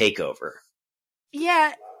about the takeover.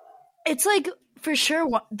 Yeah, it's like for sure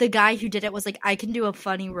the guy who did it was like, I can do a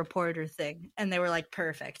funny reporter thing, and they were like,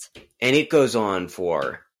 perfect. And it goes on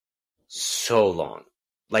for so long.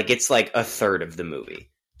 Like it's like a third of the movie,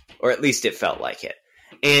 or at least it felt like it.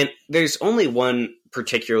 And there's only one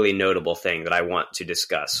particularly notable thing that I want to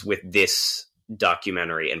discuss with this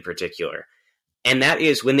documentary in particular. And that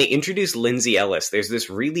is when they introduce Lindsay Ellis, there's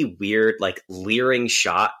this really weird, like, leering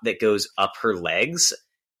shot that goes up her legs.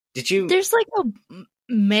 Did you... There's like a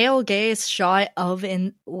male gaze shot of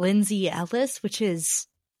Lindsay Ellis, which is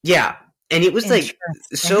Yeah, and it was like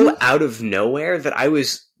interesting. so out of nowhere that I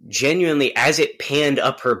was genuinely, as it panned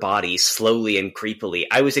up her body slowly and creepily,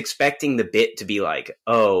 I was expecting the bit to be like,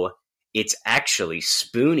 oh, it's actually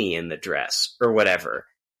Spoonie in the dress or whatever.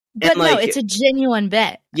 But And, no, like, it's a genuine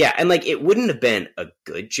bit. Yeah, and like it wouldn't have been a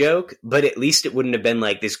good joke, but at least it wouldn't have been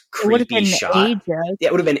like this It would have creepy been shot. a joke. Yeah,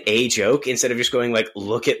 it would have been a joke instead of just going like,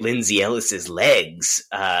 "Look at Lindsay Ellis's legs."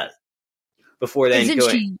 Before then Isn't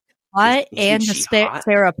going, she hot? Isn't And the she hot?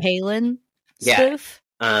 Sarah Palin Yeah. spoof?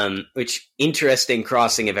 which interesting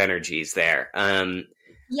crossing of energies there.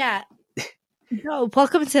 Yeah. No,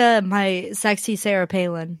 welcome to my sexy Sarah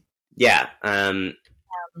Palin. Yeah,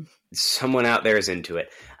 someone out there is into it.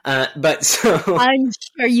 But so I'm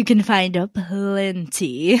sure you can find a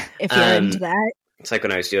plenty if you're into that. it's like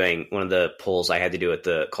when I was doing one of the polls I had to do at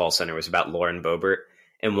the call center was about Lauren Boebert.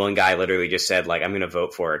 And one guy literally just said, like, I'm going to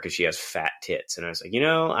vote for her because she has fat tits. And I was like,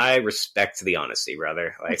 I respect the honesty,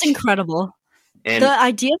 brother. Like, It's incredible. and The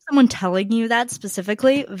idea of someone telling you that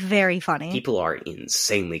specifically, very funny. people are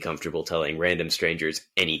insanely comfortable telling random strangers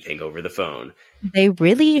anything over the phone. They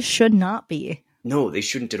really should not be. No, they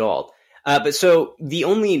shouldn't at all. But so the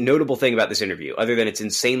only notable thing about this interview, other than its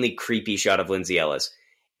insanely creepy shot of Lindsay Ellis,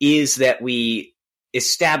 is that we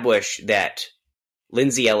establish that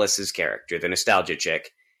Lindsay Ellis's character, the nostalgia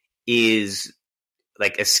chick, is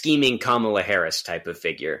like a scheming Kamala Harris type of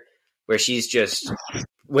figure, where she's just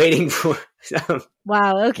waiting for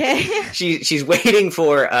Wow, okay. she's waiting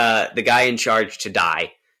for the guy in charge to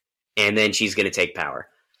die, and then she's going to take power.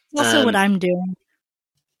 Also what I'm doing.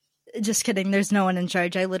 Just kidding, there's no one in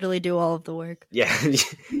charge. I literally do all of the work. Yeah,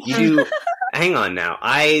 you do. Hang on now.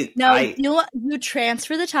 You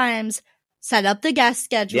transfer the times, set up the guest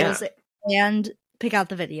schedules, and pick out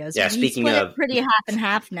the videos. Yeah, We speaking split it of- pretty half and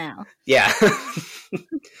half now. Yeah.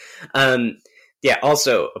 Yeah,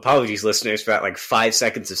 also, apologies, listeners, for that like 5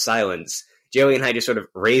 seconds of silence. Joey and I just sort of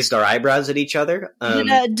raised our eyebrows at each other. Did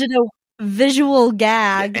a visual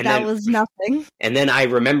gag. and That then- was nothing. And then I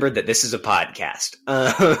remembered that this is a podcast.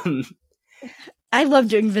 I love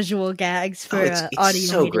doing visual gags for it's audio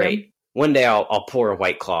so medium. great. One day I'll pour a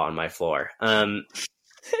White Claw on my floor.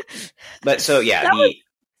 But so, yeah, That was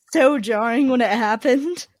so jarring when it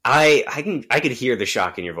happened. I could hear the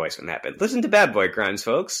shock in your voice when that happened. Listen to Bad Boy Crimes,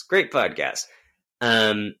 folks. Great podcast.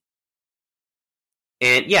 And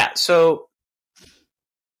yeah, so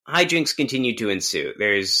hijinks continue to ensue.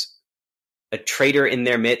 There's a traitor in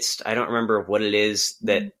their midst. I don't remember what it is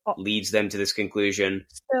that leads them to this conclusion.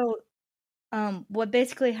 So, what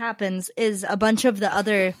basically happens is a bunch of the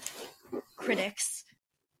other critics,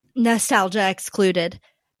 nostalgia excluded,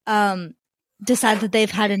 decide that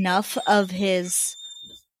they've had enough of his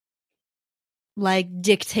like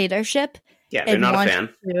dictatorship. Yeah, they're and not a want fan.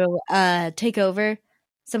 to take over.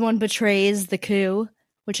 Someone betrays the coup,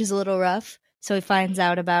 which is a little rough, so he finds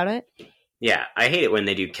out about it. Yeah, I hate it when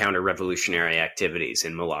they do counter-revolutionary activities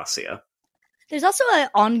in Molossia. There's also an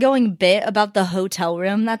ongoing bit about the hotel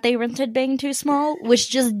room that they rented being too small, which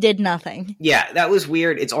just did nothing. Yeah, that was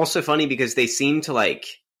weird. It's also funny because they seem to like,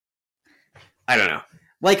 I don't know,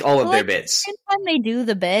 like all of Well, their at the bits. same time they do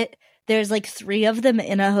the bit, there's like 3 of them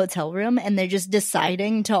in a hotel room, and they're just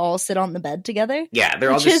deciding to all sit on the bed together. Yeah, they're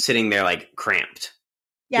all which just is- sitting there like cramped.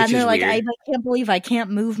 Yeah, Which and they're is like, weird. I can't believe I can't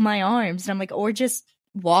move my arms. And I'm like, or just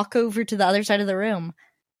walk over to the other side of the room.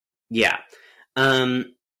 Yeah.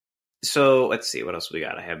 So let's see what else we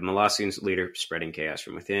got. I have Molossian's leader spreading chaos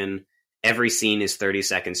from within. Every scene is 30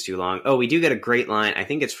 seconds too long. Oh, we do get a great line. I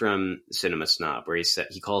think it's from Cinema Snob where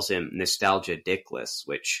he calls him Nostalgia Dickless,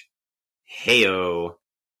 which, heyo.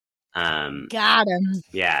 Got him.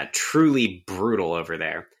 Yeah, truly brutal over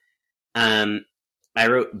there. I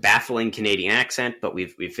wrote baffling Canadian accent, but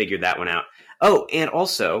we've figured that one out. Oh, and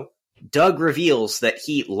also, Doug reveals that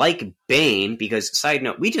he, like Bane, because, side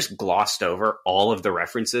note, we just glossed over all of the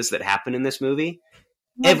references that happen in this movie.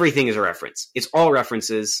 Well- Everything is a reference. It's all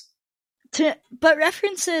references. But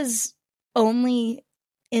references only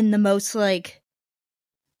in the most like,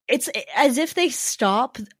 it's as if they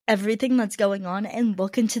stop everything that's going on and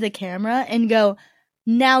look into the camera and go,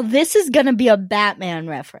 now this is gonna be a Batman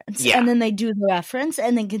reference. Yeah. And then they do the reference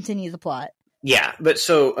and then continue the plot. Yeah, but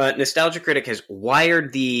so Nostalgia Critic has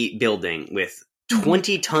wired the building with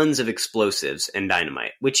 20 tons of explosives and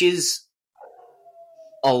dynamite, which is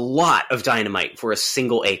a lot of dynamite for a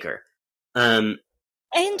single acre. And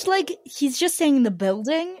like he's just saying the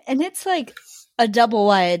building, and it's like a double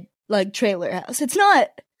wide like trailer house. It's not.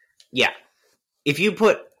 Yeah. If you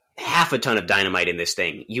put half a ton of dynamite in this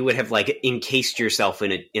thing, you would have like encased yourself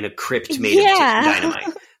in a crypt made of Yeah.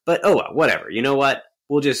 dynamite. But oh well, whatever. You know what?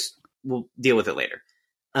 we'll deal with it later.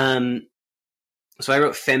 So I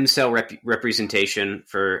wrote femcel representation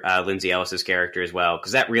for Lindsay Ellis's character as well,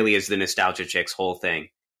 because that really is the nostalgia chick's whole thing.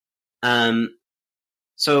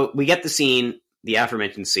 So we get the scene, the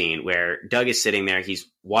aforementioned scene, where Doug is sitting there, he's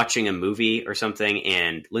watching a movie or something,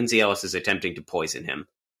 and Lindsay Ellis is attempting to poison him.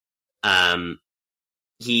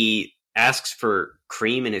 He asks for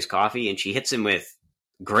cream in his coffee, and she hits him with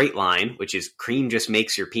great line, which is, cream just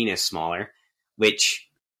makes your penis smaller, which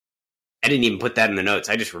I didn't even put that in the notes.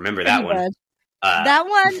 I just remember that one. That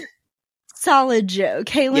one, solid joke.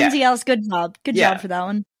 Hey, Lindsay Ellis, good job. Good job for that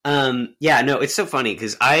one. Yeah, no, it's so funny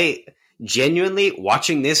because I genuinely,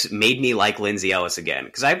 watching this made me like Lindsay Ellis again,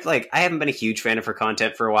 because I haven't been a huge fan of her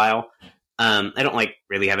content for a while. I don't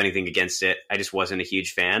really have anything against it. I just wasn't a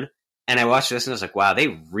huge fan. And I watched this and I was like, wow,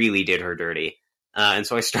 they really did her dirty. And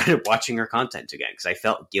so I started watching her content again because I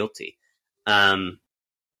felt guilty.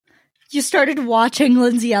 You started watching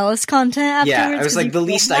Lindsay Ellis content afterwards? Yeah, I was like, the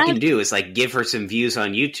least I can do is like give her some views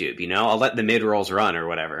on YouTube, you know? I'll let the mid-rolls run or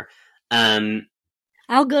whatever.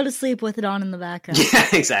 I'll go to sleep with it on in the background. Yeah,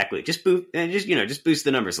 exactly. Just boost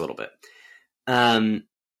the numbers a little bit.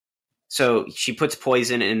 So she puts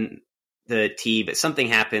poison in the tea, but something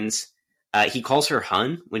happens. He calls her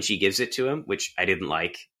hun when she gives it to him, which I didn't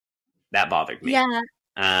like. That bothered me. Yeah,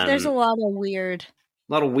 there's a lot of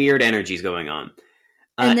weird energies going on.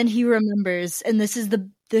 And then he remembers, and this is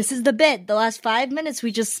the bit. The last 5 minutes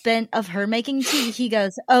we just spent of her making tea. He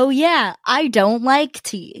goes, "Oh yeah, I don't like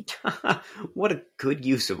tea." What a good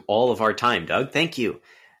use of all of our time, Doug. Thank you.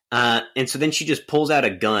 And so then she just pulls out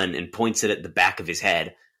a gun and points it at the back of his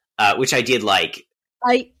head, which I did like.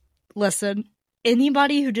 Listen.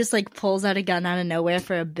 Anybody who just like pulls out a gun out of nowhere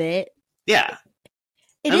for a bit, yeah,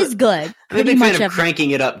 it is good. I'm a big fan of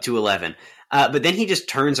cranking it up to 11. But then he just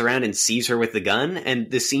turns around and sees her with the gun, and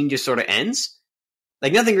the scene just sort of ends.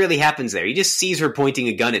 Like, nothing really happens there. He just sees her pointing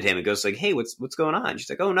a gun at him and goes like, hey, what's going on? She's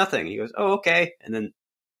like, oh, nothing. And he goes, oh, okay. And then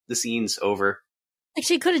the scene's over. Like,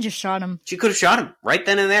 she could have just shot him. She could have shot him right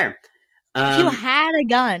then and there. If you had a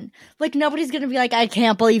gun, like, nobody's going to be like, I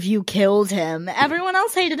can't believe you killed him. Everyone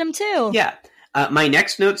else hated him, too. Yeah. My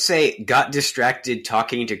next notes say, got distracted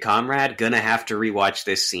talking to comrade, gonna have to rewatch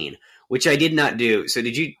this scene, which I did not do. So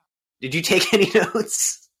did you take any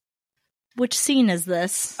notes? Which scene is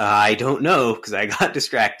this? I don't know, because I got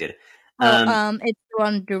distracted. It's the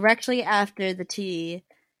one directly after the tea,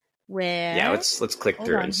 where... Yeah, let's click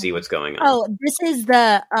through and see what's going on. Oh, this is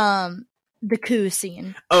the coup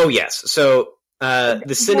scene. Oh, yes. So,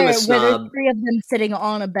 the cinema snob... Where there's three of them sitting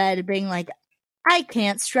on a bed being like, I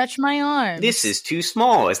can't stretch my arms. This is too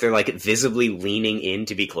small, as they're like visibly leaning in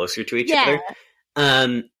to be closer to each other.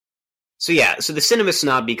 So the cinema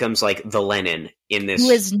snob becomes like the Lenin in this. Who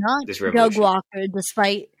is not Doug revolution. Walker,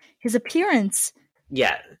 despite his appearance.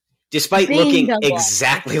 Yeah, despite looking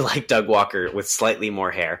exactly like Doug Walker with slightly more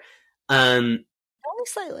hair. Only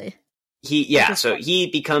slightly. So he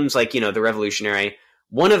becomes like, the revolutionary.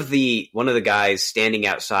 One of the guys standing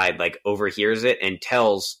outside like overhears it and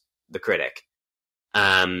tells the critic.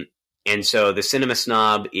 And so the cinema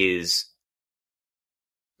snob is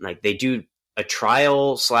like, they do a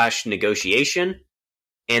trial / negotiation,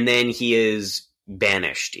 and then he is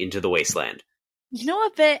banished into the wasteland. You know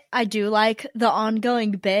what bit I do like? The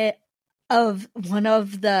ongoing bit of one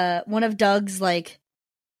of Doug's like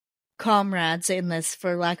comrades in this,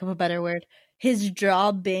 for lack of a better word, his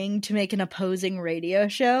job being to make an opposing radio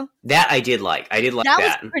show. That I did like. That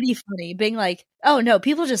was pretty funny. Being like, oh no,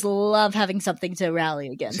 people just love having something to rally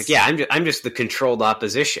against. It's like, yeah, I'm just the controlled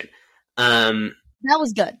opposition. That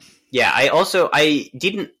was good. Yeah, I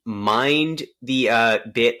didn't mind the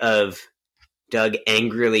bit of Doug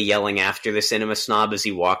angrily yelling after the cinema snob as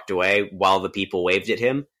he walked away while the people waved at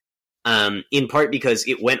him. In part because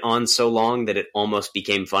it went on so long that it almost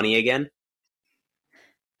became funny again.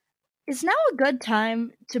 Is now a good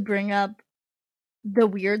time to bring up the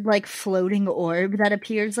weird, like, floating orb that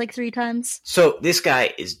appears, like, 3 times? So, this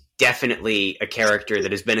guy is definitely a character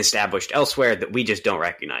that has been established elsewhere that we just don't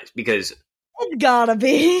recognize, because... It's gotta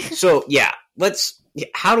be. So, yeah,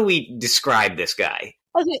 how do we describe this guy?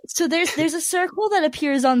 Okay, so there's a circle that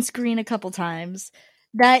appears on screen a couple times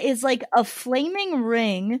that is, like, a flaming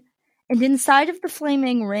ring, and inside of the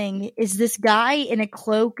flaming ring is this guy in a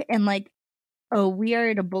cloak and, like, a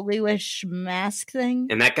weird bluish mask thing.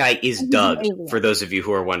 And that guy is Doug, for those of you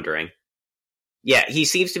who are wondering. Yeah, he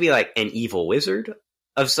seems to be like an evil wizard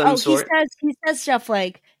of some sort. He says stuff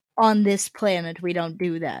like, on this planet, we don't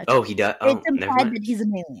do that. Oh, he does? Oh, it's implied that he's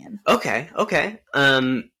an alien. Okay.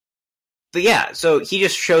 But yeah, so he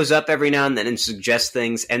just shows up every now and then and suggests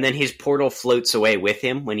things, and then his portal floats away with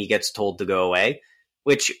him when he gets told to go away.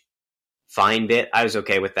 which fine bit. I was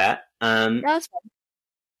okay with that. That was fun.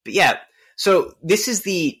 But yeah, so this is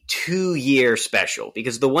the 2-year special,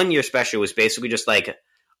 because the 1-year special was basically just like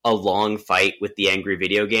a long fight with the angry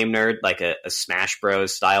video game nerd, like a Smash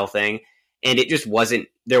Bros style thing, and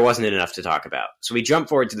there wasn't enough to talk about. So we jump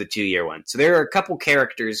forward to the 2-year one. So there are a couple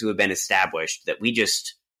characters who have been established that we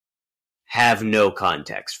just have no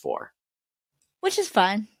context for. Which is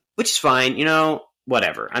fine. Which is fine,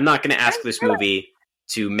 whatever. I'm not going to ask this movie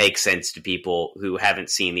to make sense to people who haven't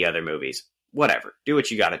seen the other movies. Whatever. Do what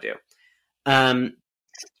you got to do.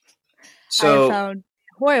 So I found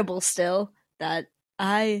horrible still that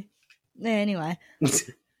anyway.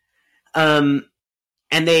 And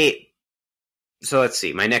so let's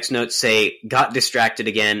see. My next notes say got distracted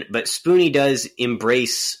again, but Spoonie does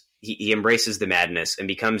embrace. He embraces the madness and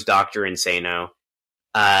becomes Dr. Insano.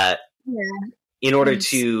 In order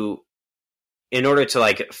to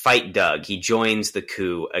like fight Doug, he joins the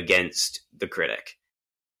coup against the critic.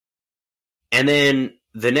 And then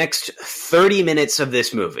the next 30 minutes of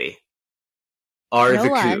this movie are the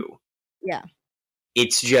coup. Yeah.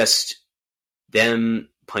 It's just them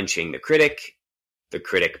punching the critic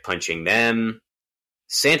punching them.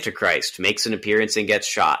 Santa Christ makes an appearance and gets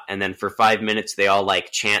shot. And then for 5 minutes, they all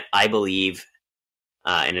like chant, "I believe,"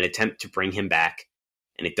 in an attempt to bring him back.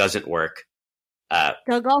 And it doesn't work.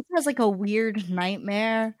 Doug also has like a weird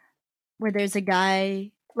nightmare where there's a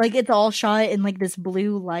guy, like it's all shot in like this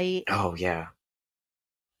blue light. Oh yeah.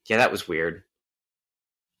 Yeah, that was weird.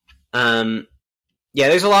 Yeah,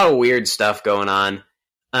 there's a lot of weird stuff going on.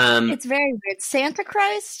 It's very weird. Santa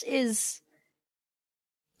Christ is...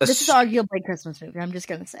 This is arguably a Christmas movie. I'm just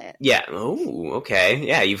going to say it. Yeah. Oh, okay.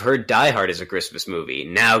 Yeah, you've heard Die Hard is a Christmas movie.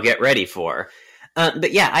 Now get ready for.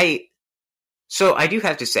 But yeah, I do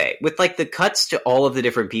have to say, with like the cuts to all of the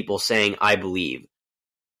different people saying "I believe,"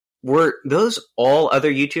 were those all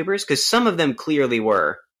other YouTubers? Because some of them clearly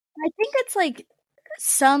were. I think it's like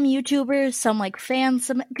some YouTubers, some like fans,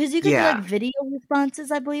 some because you could do like video responses,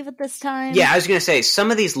 I believe, at this time. Yeah, I was gonna say some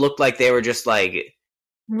of these looked like they were just like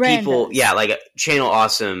people, like Channel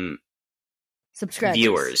Awesome subscribers,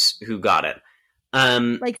 viewers who got it.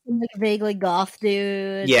 Like some like vaguely goth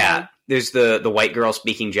dude. Yeah, like... there's the white girl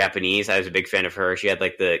speaking Japanese. I was a big fan of her. She had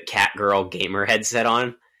like the cat girl gamer headset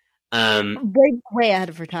on. Way ahead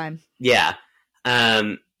of her time. Yeah.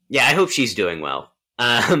 Yeah, I hope she's doing well.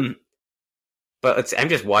 But I'm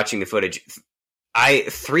just watching the footage.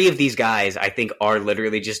 3 of these guys, I think, are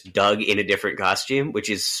literally just Doug in a different costume, which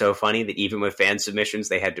is so funny that even with fan submissions,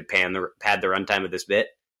 they had to pad the runtime of this bit.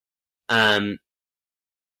 But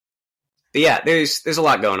yeah, there's a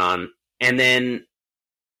lot going on, and then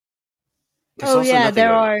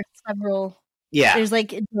there are several. Yeah, there's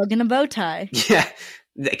like Doug in a bow tie. Yeah,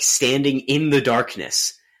 like standing in the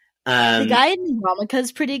darkness. The guy in Romica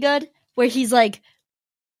is pretty good, where he's like,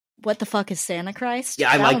 "What the fuck is Santa Christ?" Yeah,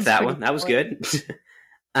 I liked that one. That was good.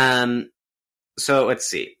 So let's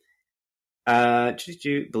see.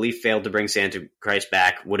 Belief failed to bring Santa Christ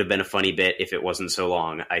back. Would have been a funny bit if it wasn't so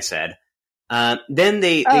long, I said. Then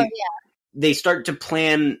they start to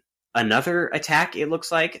plan another attack, it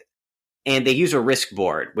looks like. And they use a risk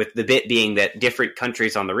board, with the bit being that different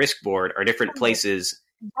countries on the risk board are different places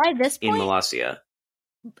by this point, in Molossia.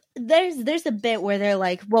 There's a bit where they're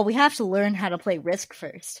like, well, we have to learn how to play Risk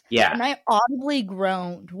first. Yeah. And I audibly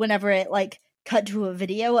groaned whenever it like cut to a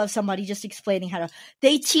video of somebody just explaining how to...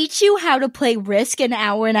 They teach you how to play Risk an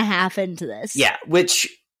hour and a half into this. Yeah, which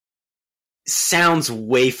sounds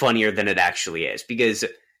way funnier than it actually is, because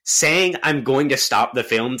saying I'm going to stop the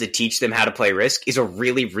film to teach them how to play Risk is a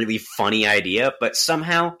really, really funny idea, but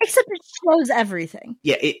somehow... Except it shows everything.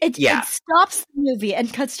 Yeah, it stops the movie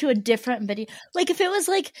and cuts to a different video. Like, if it was,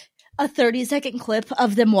 like, a 30-second clip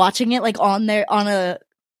of them watching it, like, on a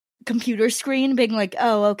computer screen, being like,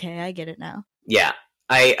 oh, okay, I get it now. Yeah.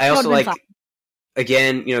 I also like,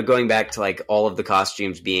 again, going back to, like, all of the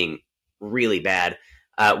costumes being really bad...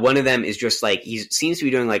 one of them is just like, he seems to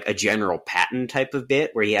be doing like a General Patton type of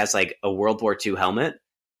bit where he has like a World War II helmet,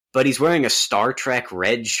 but he's wearing a Star Trek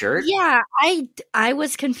red shirt. Yeah, I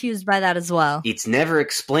was confused by that as well. It's never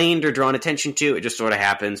explained or drawn attention to. It just sort of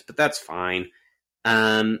happens, but that's fine.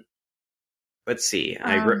 Let's see.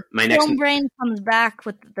 My next Film Brain comes back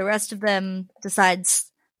with the rest of them,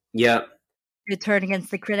 decides. Yep. To turn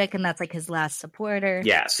against the critic, and that's like his last supporter.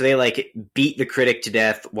 Yeah, so they like beat the critic to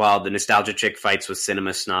death while the nostalgia chick fights with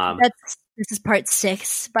Cinema Snob. This is part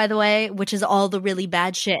 6, by the way, which is all the really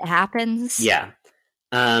bad shit happens. Yeah.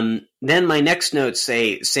 Then my next notes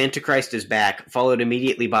say Santa Christ is back, followed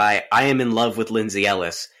immediately by I am in love with Lindsay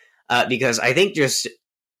Ellis. Because I think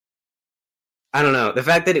I don't know, the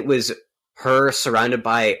fact that it was her surrounded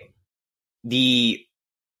by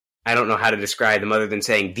I don't know how to describe them other than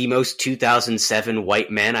saying the most 2007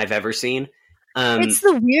 white men I've ever seen. It's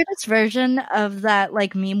the weirdest version of that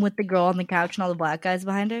like meme with the girl on the couch and all the black guys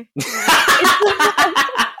behind her.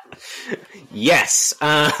 Yes.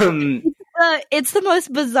 It's the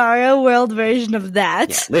most bizarro world version of that.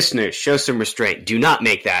 Yeah, listeners, show some restraint. Do not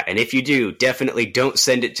make that. And if you do, definitely don't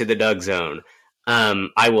send it to the Doug Zone.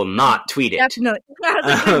 I will not tweet it. Definitely.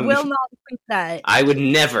 I will not tweet that. I would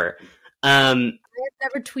never. I've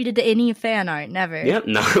never tweeted any fan art. Never. Yep,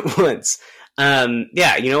 not once.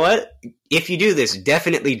 Yeah, you know what? If you do this,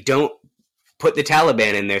 definitely don't put the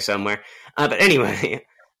Taliban in there somewhere. But anyway,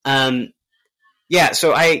 yeah,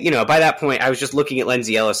 so by that point, I was just looking at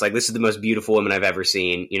Lindsay Ellis like, this is the most beautiful woman I've ever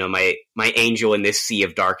seen. You know, my angel in this sea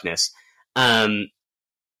of darkness.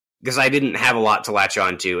 Because I didn't have a lot to latch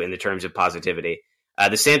on to in the terms of positivity.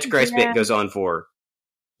 The Santa Christ bit goes on for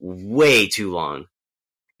way too long.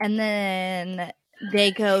 And then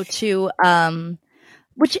they go to,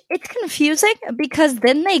 which it's confusing because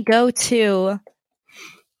then they go to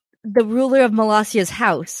the ruler of Molasia's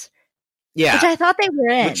house. Yeah. Which I thought they were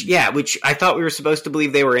in. Which I thought we were supposed to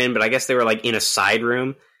believe they were in, but I guess they were like in a side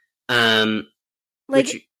room. No,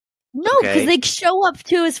 because they show up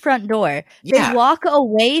to his front door. Yeah. They walk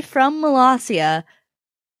away from Molasia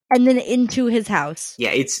and then into his house.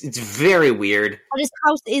 Yeah, it's very weird. But his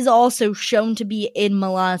house is also shown to be in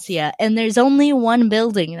Molasia, and there's only one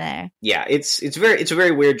building there. Yeah, it's a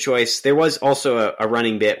very weird choice. There was also a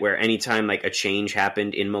running bit where anytime like a change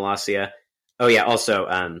happened in Molasia. Oh yeah, also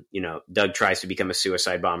Doug tries to become a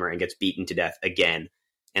suicide bomber and gets beaten to death again,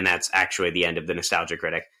 and that's actually the end of the Nostalgia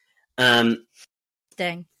Critic.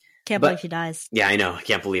 Dang. Can't believe she dies. Yeah, I know. I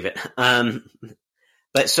can't believe it.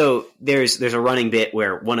 But so there's a running bit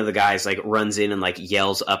where one of the guys like runs in and like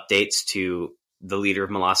yells updates to the leader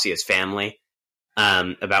of Molasia's family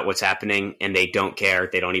about what's happening, and they don't care.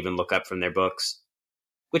 They don't even look up from their books,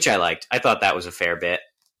 which I liked. I thought that was a fair bit.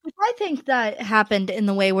 I think that happened in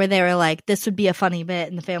the way where they were like, this would be a funny bit,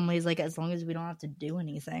 and the family's like, as long as we don't have to do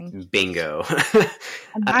anything. Bingo.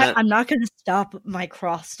 I'm not going to stop my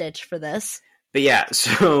cross stitch for this. But yeah,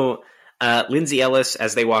 so Lindsay Ellis,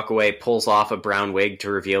 as they walk away, pulls off a brown wig to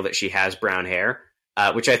reveal that she has brown hair,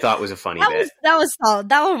 which I thought was a funny bit. That was solid.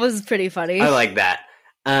 That one was pretty funny. I like that.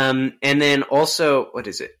 And then also, what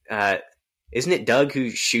is it? Isn't it Doug who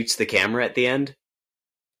shoots the camera at the end?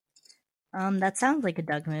 That sounds like a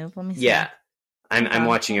Doug move. Let me see. Yeah. I'm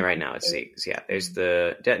watching it right now. Let's see. Yeah, there's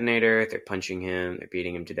the detonator. They're punching him. They're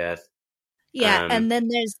beating him to death. Yeah, and then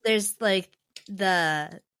there's like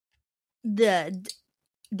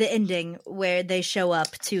the ending where they show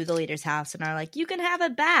up to the leader's house and are like, you can have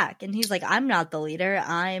it back. And he's like, I'm not the leader.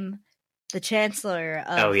 I'm the chancellor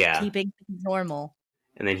of keeping things normal.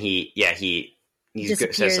 And then he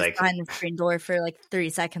disappears says like behind the screen door for like 3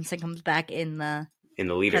 seconds and comes back in the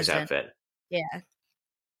leader's president. outfit. Yeah.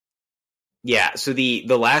 Yeah, so the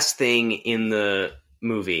last thing in the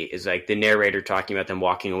movie is like the narrator talking about them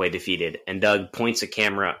walking away defeated, and Doug points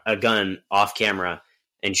a gun off camera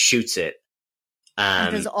and shoots it.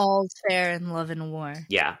 Because all's fair in love and war.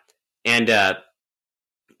 Yeah. And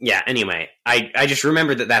anyway, I just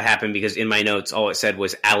remembered that happened because in my notes all it said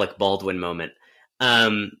was Alec Baldwin moment.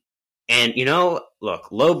 And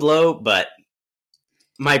look, low blow, but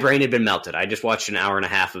my brain had been melted. I just watched an hour and a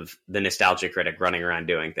half of the Nostalgia Critic running around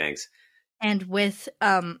doing things. And with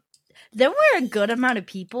there were a good amount of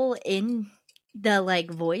people in the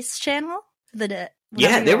like voice channel. There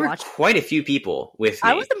were quite a few people with me.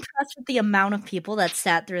 I was impressed with the amount of people that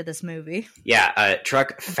sat through this movie. Yeah,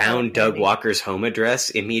 Truck found Doug Walker's home address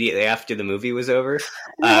immediately after the movie was over,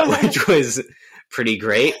 which was pretty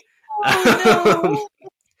great. Oh,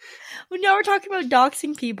 no. Now we're talking about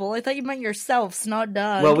doxing people. I thought you meant yourselves, not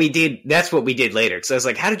Doug. Well, we did. That's what we did later. Because I was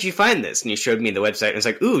like, how did you find this? And you showed me the website. And I was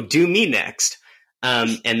like, ooh, do me next.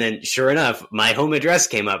 And then, sure enough, my home address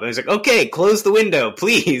came up. And I was like, okay, close the window,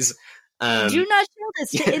 please. Do not show this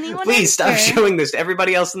to anyone. Please stop showing this to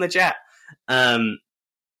everybody else in the chat. But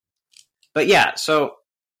yeah, so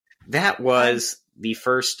that was the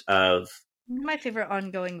first of my favorite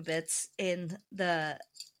ongoing bits in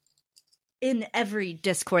every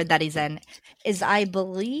Discord that he's in is, I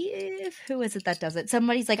believe, who is it that does it?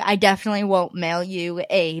 Somebody's like, I definitely won't mail you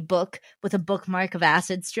a book with a bookmark of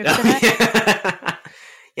acid strips in it.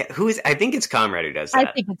 Yeah, who is? I think it's Comrade who does that.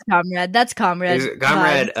 I think it's Comrade. That's Comrade.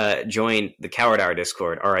 Comrade joined the Coward Hour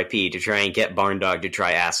Discord, RIP, to try and get Barn Dog to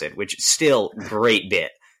try acid, which is still great bit.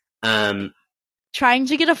 Trying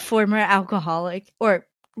to get a former alcoholic or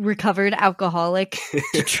recovered alcoholic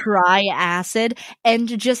to try acid,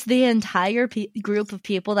 and just the entire group of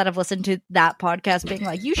people that have listened to that podcast being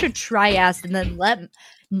like, you should try acid, and then let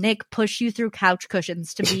Nick push you through couch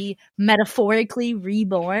cushions to be metaphorically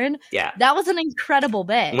reborn. Yeah. That was an incredible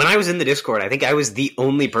bit. When I was in the Discord, I think I was the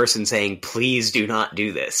only person saying, please do not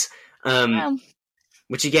do this.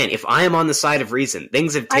 Which again, if I am on the side of reason,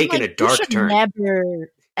 things have taken a dark turn. Never,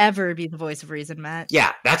 ever be the voice of reason, Matt.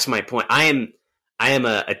 Yeah, that's my point. I am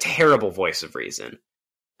a terrible voice of reason.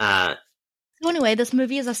 So anyway, this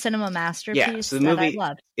movie is a cinema masterpiece so the movie, that I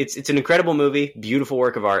loved. It's an incredible movie, beautiful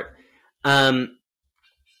work of art. So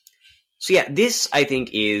yeah, this I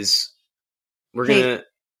think is gonna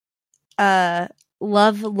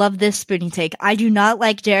love this Spoony take. I do not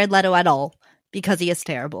like Jared Leto at all because he is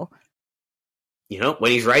terrible. You know,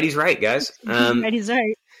 when he's right, guys. He's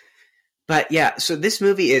right. But yeah, so this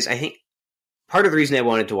movie is, I think, part of the reason I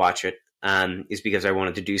wanted to watch it is because I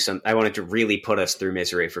wanted to really put us through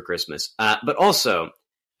misery for Christmas. But also,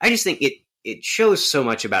 I just think it shows so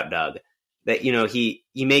much about Doug that, you know, he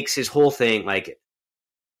makes his whole thing like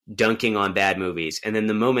dunking on bad movies, and then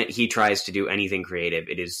the moment he tries to do anything creative,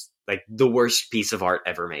 it is like the worst piece of art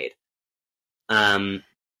ever made.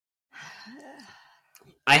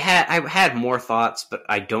 I had more thoughts, but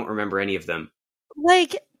I don't remember any of them.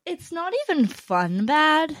 Like, it's not even fun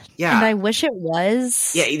bad. Yeah. And I wish it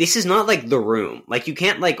was. Yeah, this is not like The Room. Like, you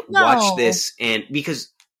can't, watch this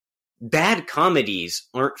because bad comedies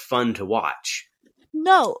aren't fun to watch.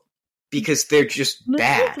 No. Because they're just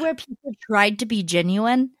bad. Movies where people tried to be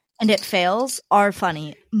genuine and it fails are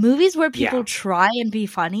funny. Movies where people try and be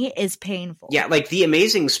funny is painful. Yeah, like the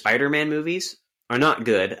Amazing Spider-Man movies are not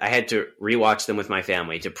good. I had to rewatch them with my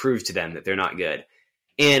family to prove to them that they're not good.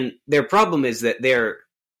 And their problem is that they're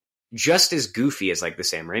just as goofy as like the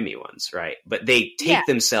Sam Raimi ones, right? But they take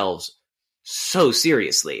themselves so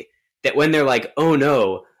seriously that when they're like, oh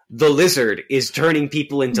no, the lizard is turning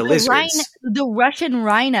people into lizards. The Russian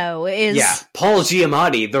rhino is... Yeah, Paul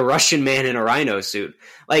Giamatti, the Russian man in a rhino suit.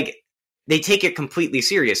 Like, they take it completely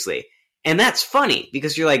seriously. And that's funny,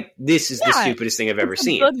 because you're like, this is the stupidest thing I've ever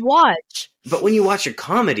seen. Good watch. But when you watch a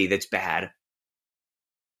comedy that's bad,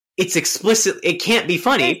 it's explicit. It can't be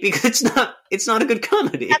funny because it's not a good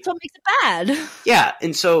comedy. That's what makes it bad. Yeah,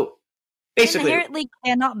 and so basically, it inherently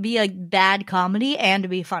cannot be a bad comedy and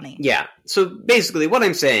be funny. Yeah, so basically, what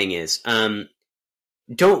I'm saying is,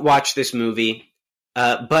 don't watch this movie,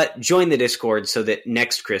 but join the Discord so that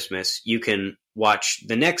next Christmas you can watch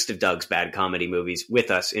the next of Doug's bad comedy movies with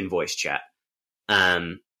us in voice chat.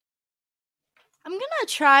 I'm gonna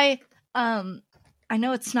try. I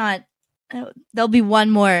know it's not. There'll be one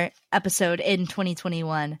more episode in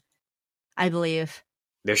 2021, I believe.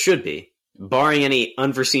 There should be, barring any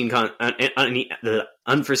unforeseen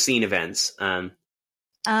unforeseen events. I'm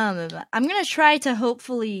gonna try to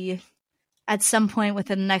hopefully, at some point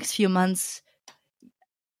within the next few months,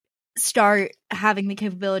 start having the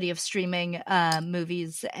capability of streaming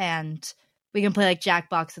movies, and we can play like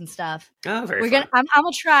Jackbox and stuff. Oh, very fun. I'm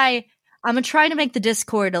gonna try to make the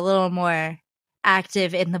Discord a little more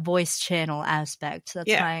active in the voice channel aspect. That's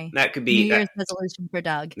that could be New Year's resolution for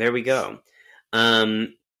Doug. There we go. So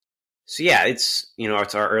yeah, it's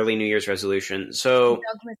our early New Year's resolution. So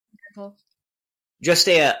just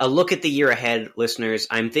a look at the year ahead, listeners.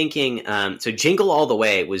 I'm thinking, so Jingle All the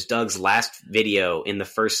Way was Doug's last video in the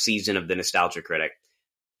first season of the Nostalgia Critic.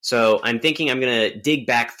 So I'm thinking I'm going to dig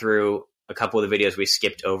back through a couple of the videos we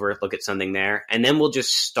skipped over, look at something there, and then we'll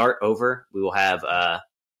just start over. We will have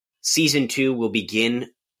Season 2 will begin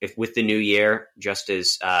with the new year, just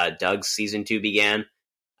as Doug's Season 2 began.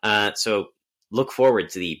 So look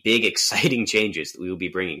forward to the big, exciting changes that we will be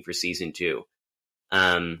bringing for Season 2.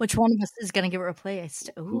 Which one of us is going to get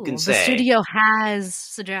replaced? Ooh, who can say? The studio has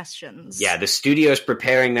suggestions. Yeah, the studio's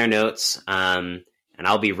preparing their notes, and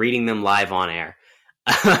I'll be reading them live on air.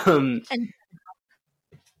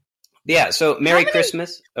 Yeah, so Merry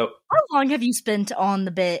Christmas. Oh, how long have you spent on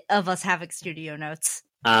the bit of us having studio notes?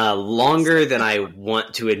 Longer than I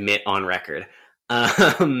want to admit on record.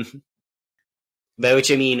 By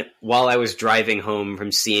which I mean, while I was driving home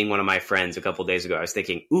from seeing one of my friends a couple days ago, I was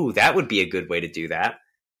thinking, ooh, that would be a good way to do that.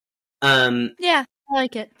 Yeah, I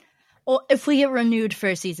like it. Or if we get renewed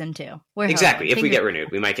for Season 2. Exactly, if we get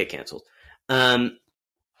renewed, we might get canceled.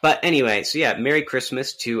 But anyway, so yeah, Merry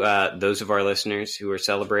Christmas to those of our listeners who are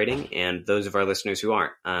celebrating, and those of our listeners who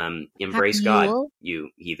aren't. Embrace Happy God, Yule. you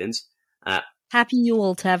heathens. Happy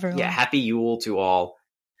Yule to everyone. Yeah, Happy Yule to all.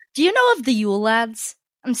 Do you know of the Yule Lads?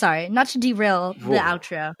 I'm sorry, not to derail the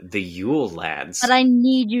outro. The Yule Lads. But I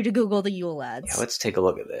need you to Google the Yule Lads. Yeah, let's take a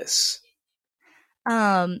look at this.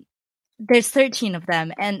 There's 13 of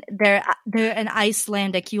them, and they're an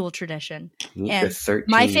Icelandic Yule tradition. Meet the And 13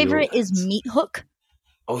 my favorite Yule is lads. Meat Hook.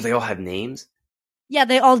 Oh, they all have names? Yeah,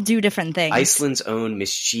 they all do different things. Iceland's own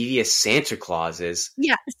mischievous Santa Clauses.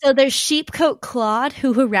 Yeah, so there's Sheepcoat Claude,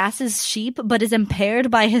 who harasses sheep but is impaired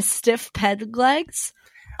by his stiff peg legs.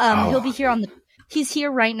 He'll be here he's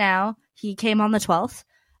here right now. He came on the 12th.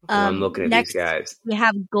 I'm looking at next, these guys. we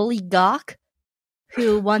have Gully Gawk,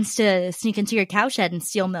 who wants to sneak into your cowshed and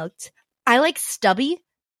steal milk. I like Stubby.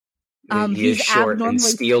 He is He's short and abnormally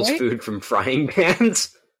steals short. food from frying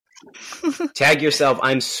pans. Tag yourself,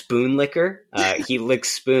 I'm Spoon Licker. He licks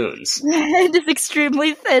spoons. And is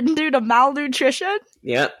extremely thin due to malnutrition.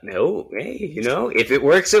 Yep. No, hey, if it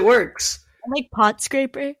works, it works. I like Pot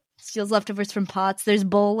Scraper. Steals leftovers from pots. There's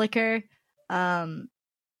Bowl Licker.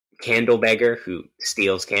 Candle Beggar, who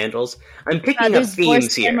steals candles. I'm picking up There's themes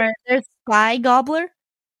Voice here. Slimmer. There's Sky Gobbler.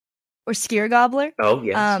 Or Skier Gobbler. Oh,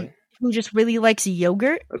 yes. Who just really likes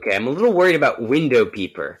yogurt. Okay, I'm a little worried about Window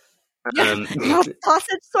Peeper. Sausage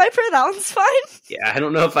Swiper, that one's fine. Yeah, I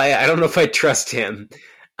don't know if I trust him.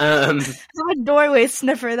 Doorway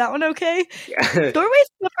Sniffer, that one okay? Yeah. Doorway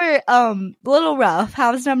Sniffer, little rough,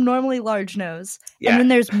 has an abnormally large nose. Yeah. And then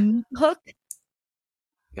there's Meat Hook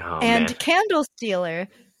Oh, and man. Candle Stealer,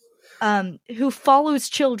 who follows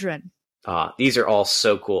children. These are all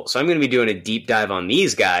so cool. So I'm going to be doing a deep dive on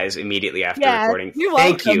these guys immediately after recording. You're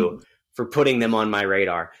Thank welcome. you for putting them on my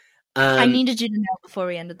radar. I needed you to know before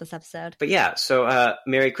we ended this episode. But yeah, so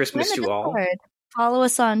Merry Christmas Join the to all. Discord. Follow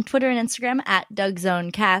us on Twitter and Instagram at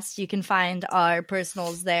DougZoneCast. You can find our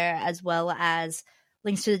personals there as well as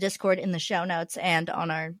links to the Discord in the show notes and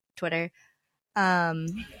on our Twitter.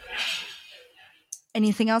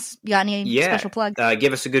 Anything else? You got any special plugs?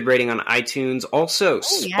 Give us a good rating on iTunes. Also,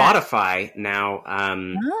 Spotify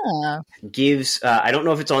now gives. I don't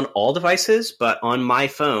know if it's on all devices, but on my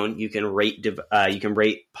phone, you can rate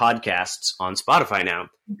podcasts on Spotify now.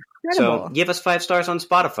 Incredible. So give us 5 stars on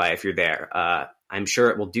Spotify if you're there. I'm sure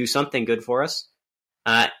it will do something good for us.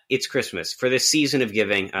 It's Christmas. For this season of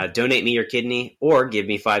giving, donate me your kidney or give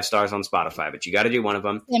me 5 stars on Spotify. But you got to do one of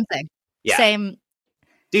them. Same thing. Yeah. Same.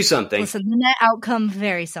 Do something. Listen, the net outcome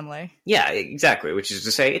very similar. Yeah, exactly. Which is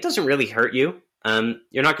to say, it doesn't really hurt you.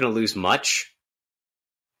 You're not going to lose much.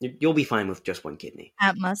 You'll be fine with just one kidney.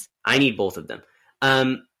 At most. I need both of them.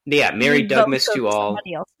 Yeah, Merry Dougmas to all.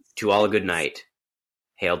 To all a good night.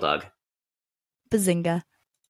 Hail, Doug. Bazinga.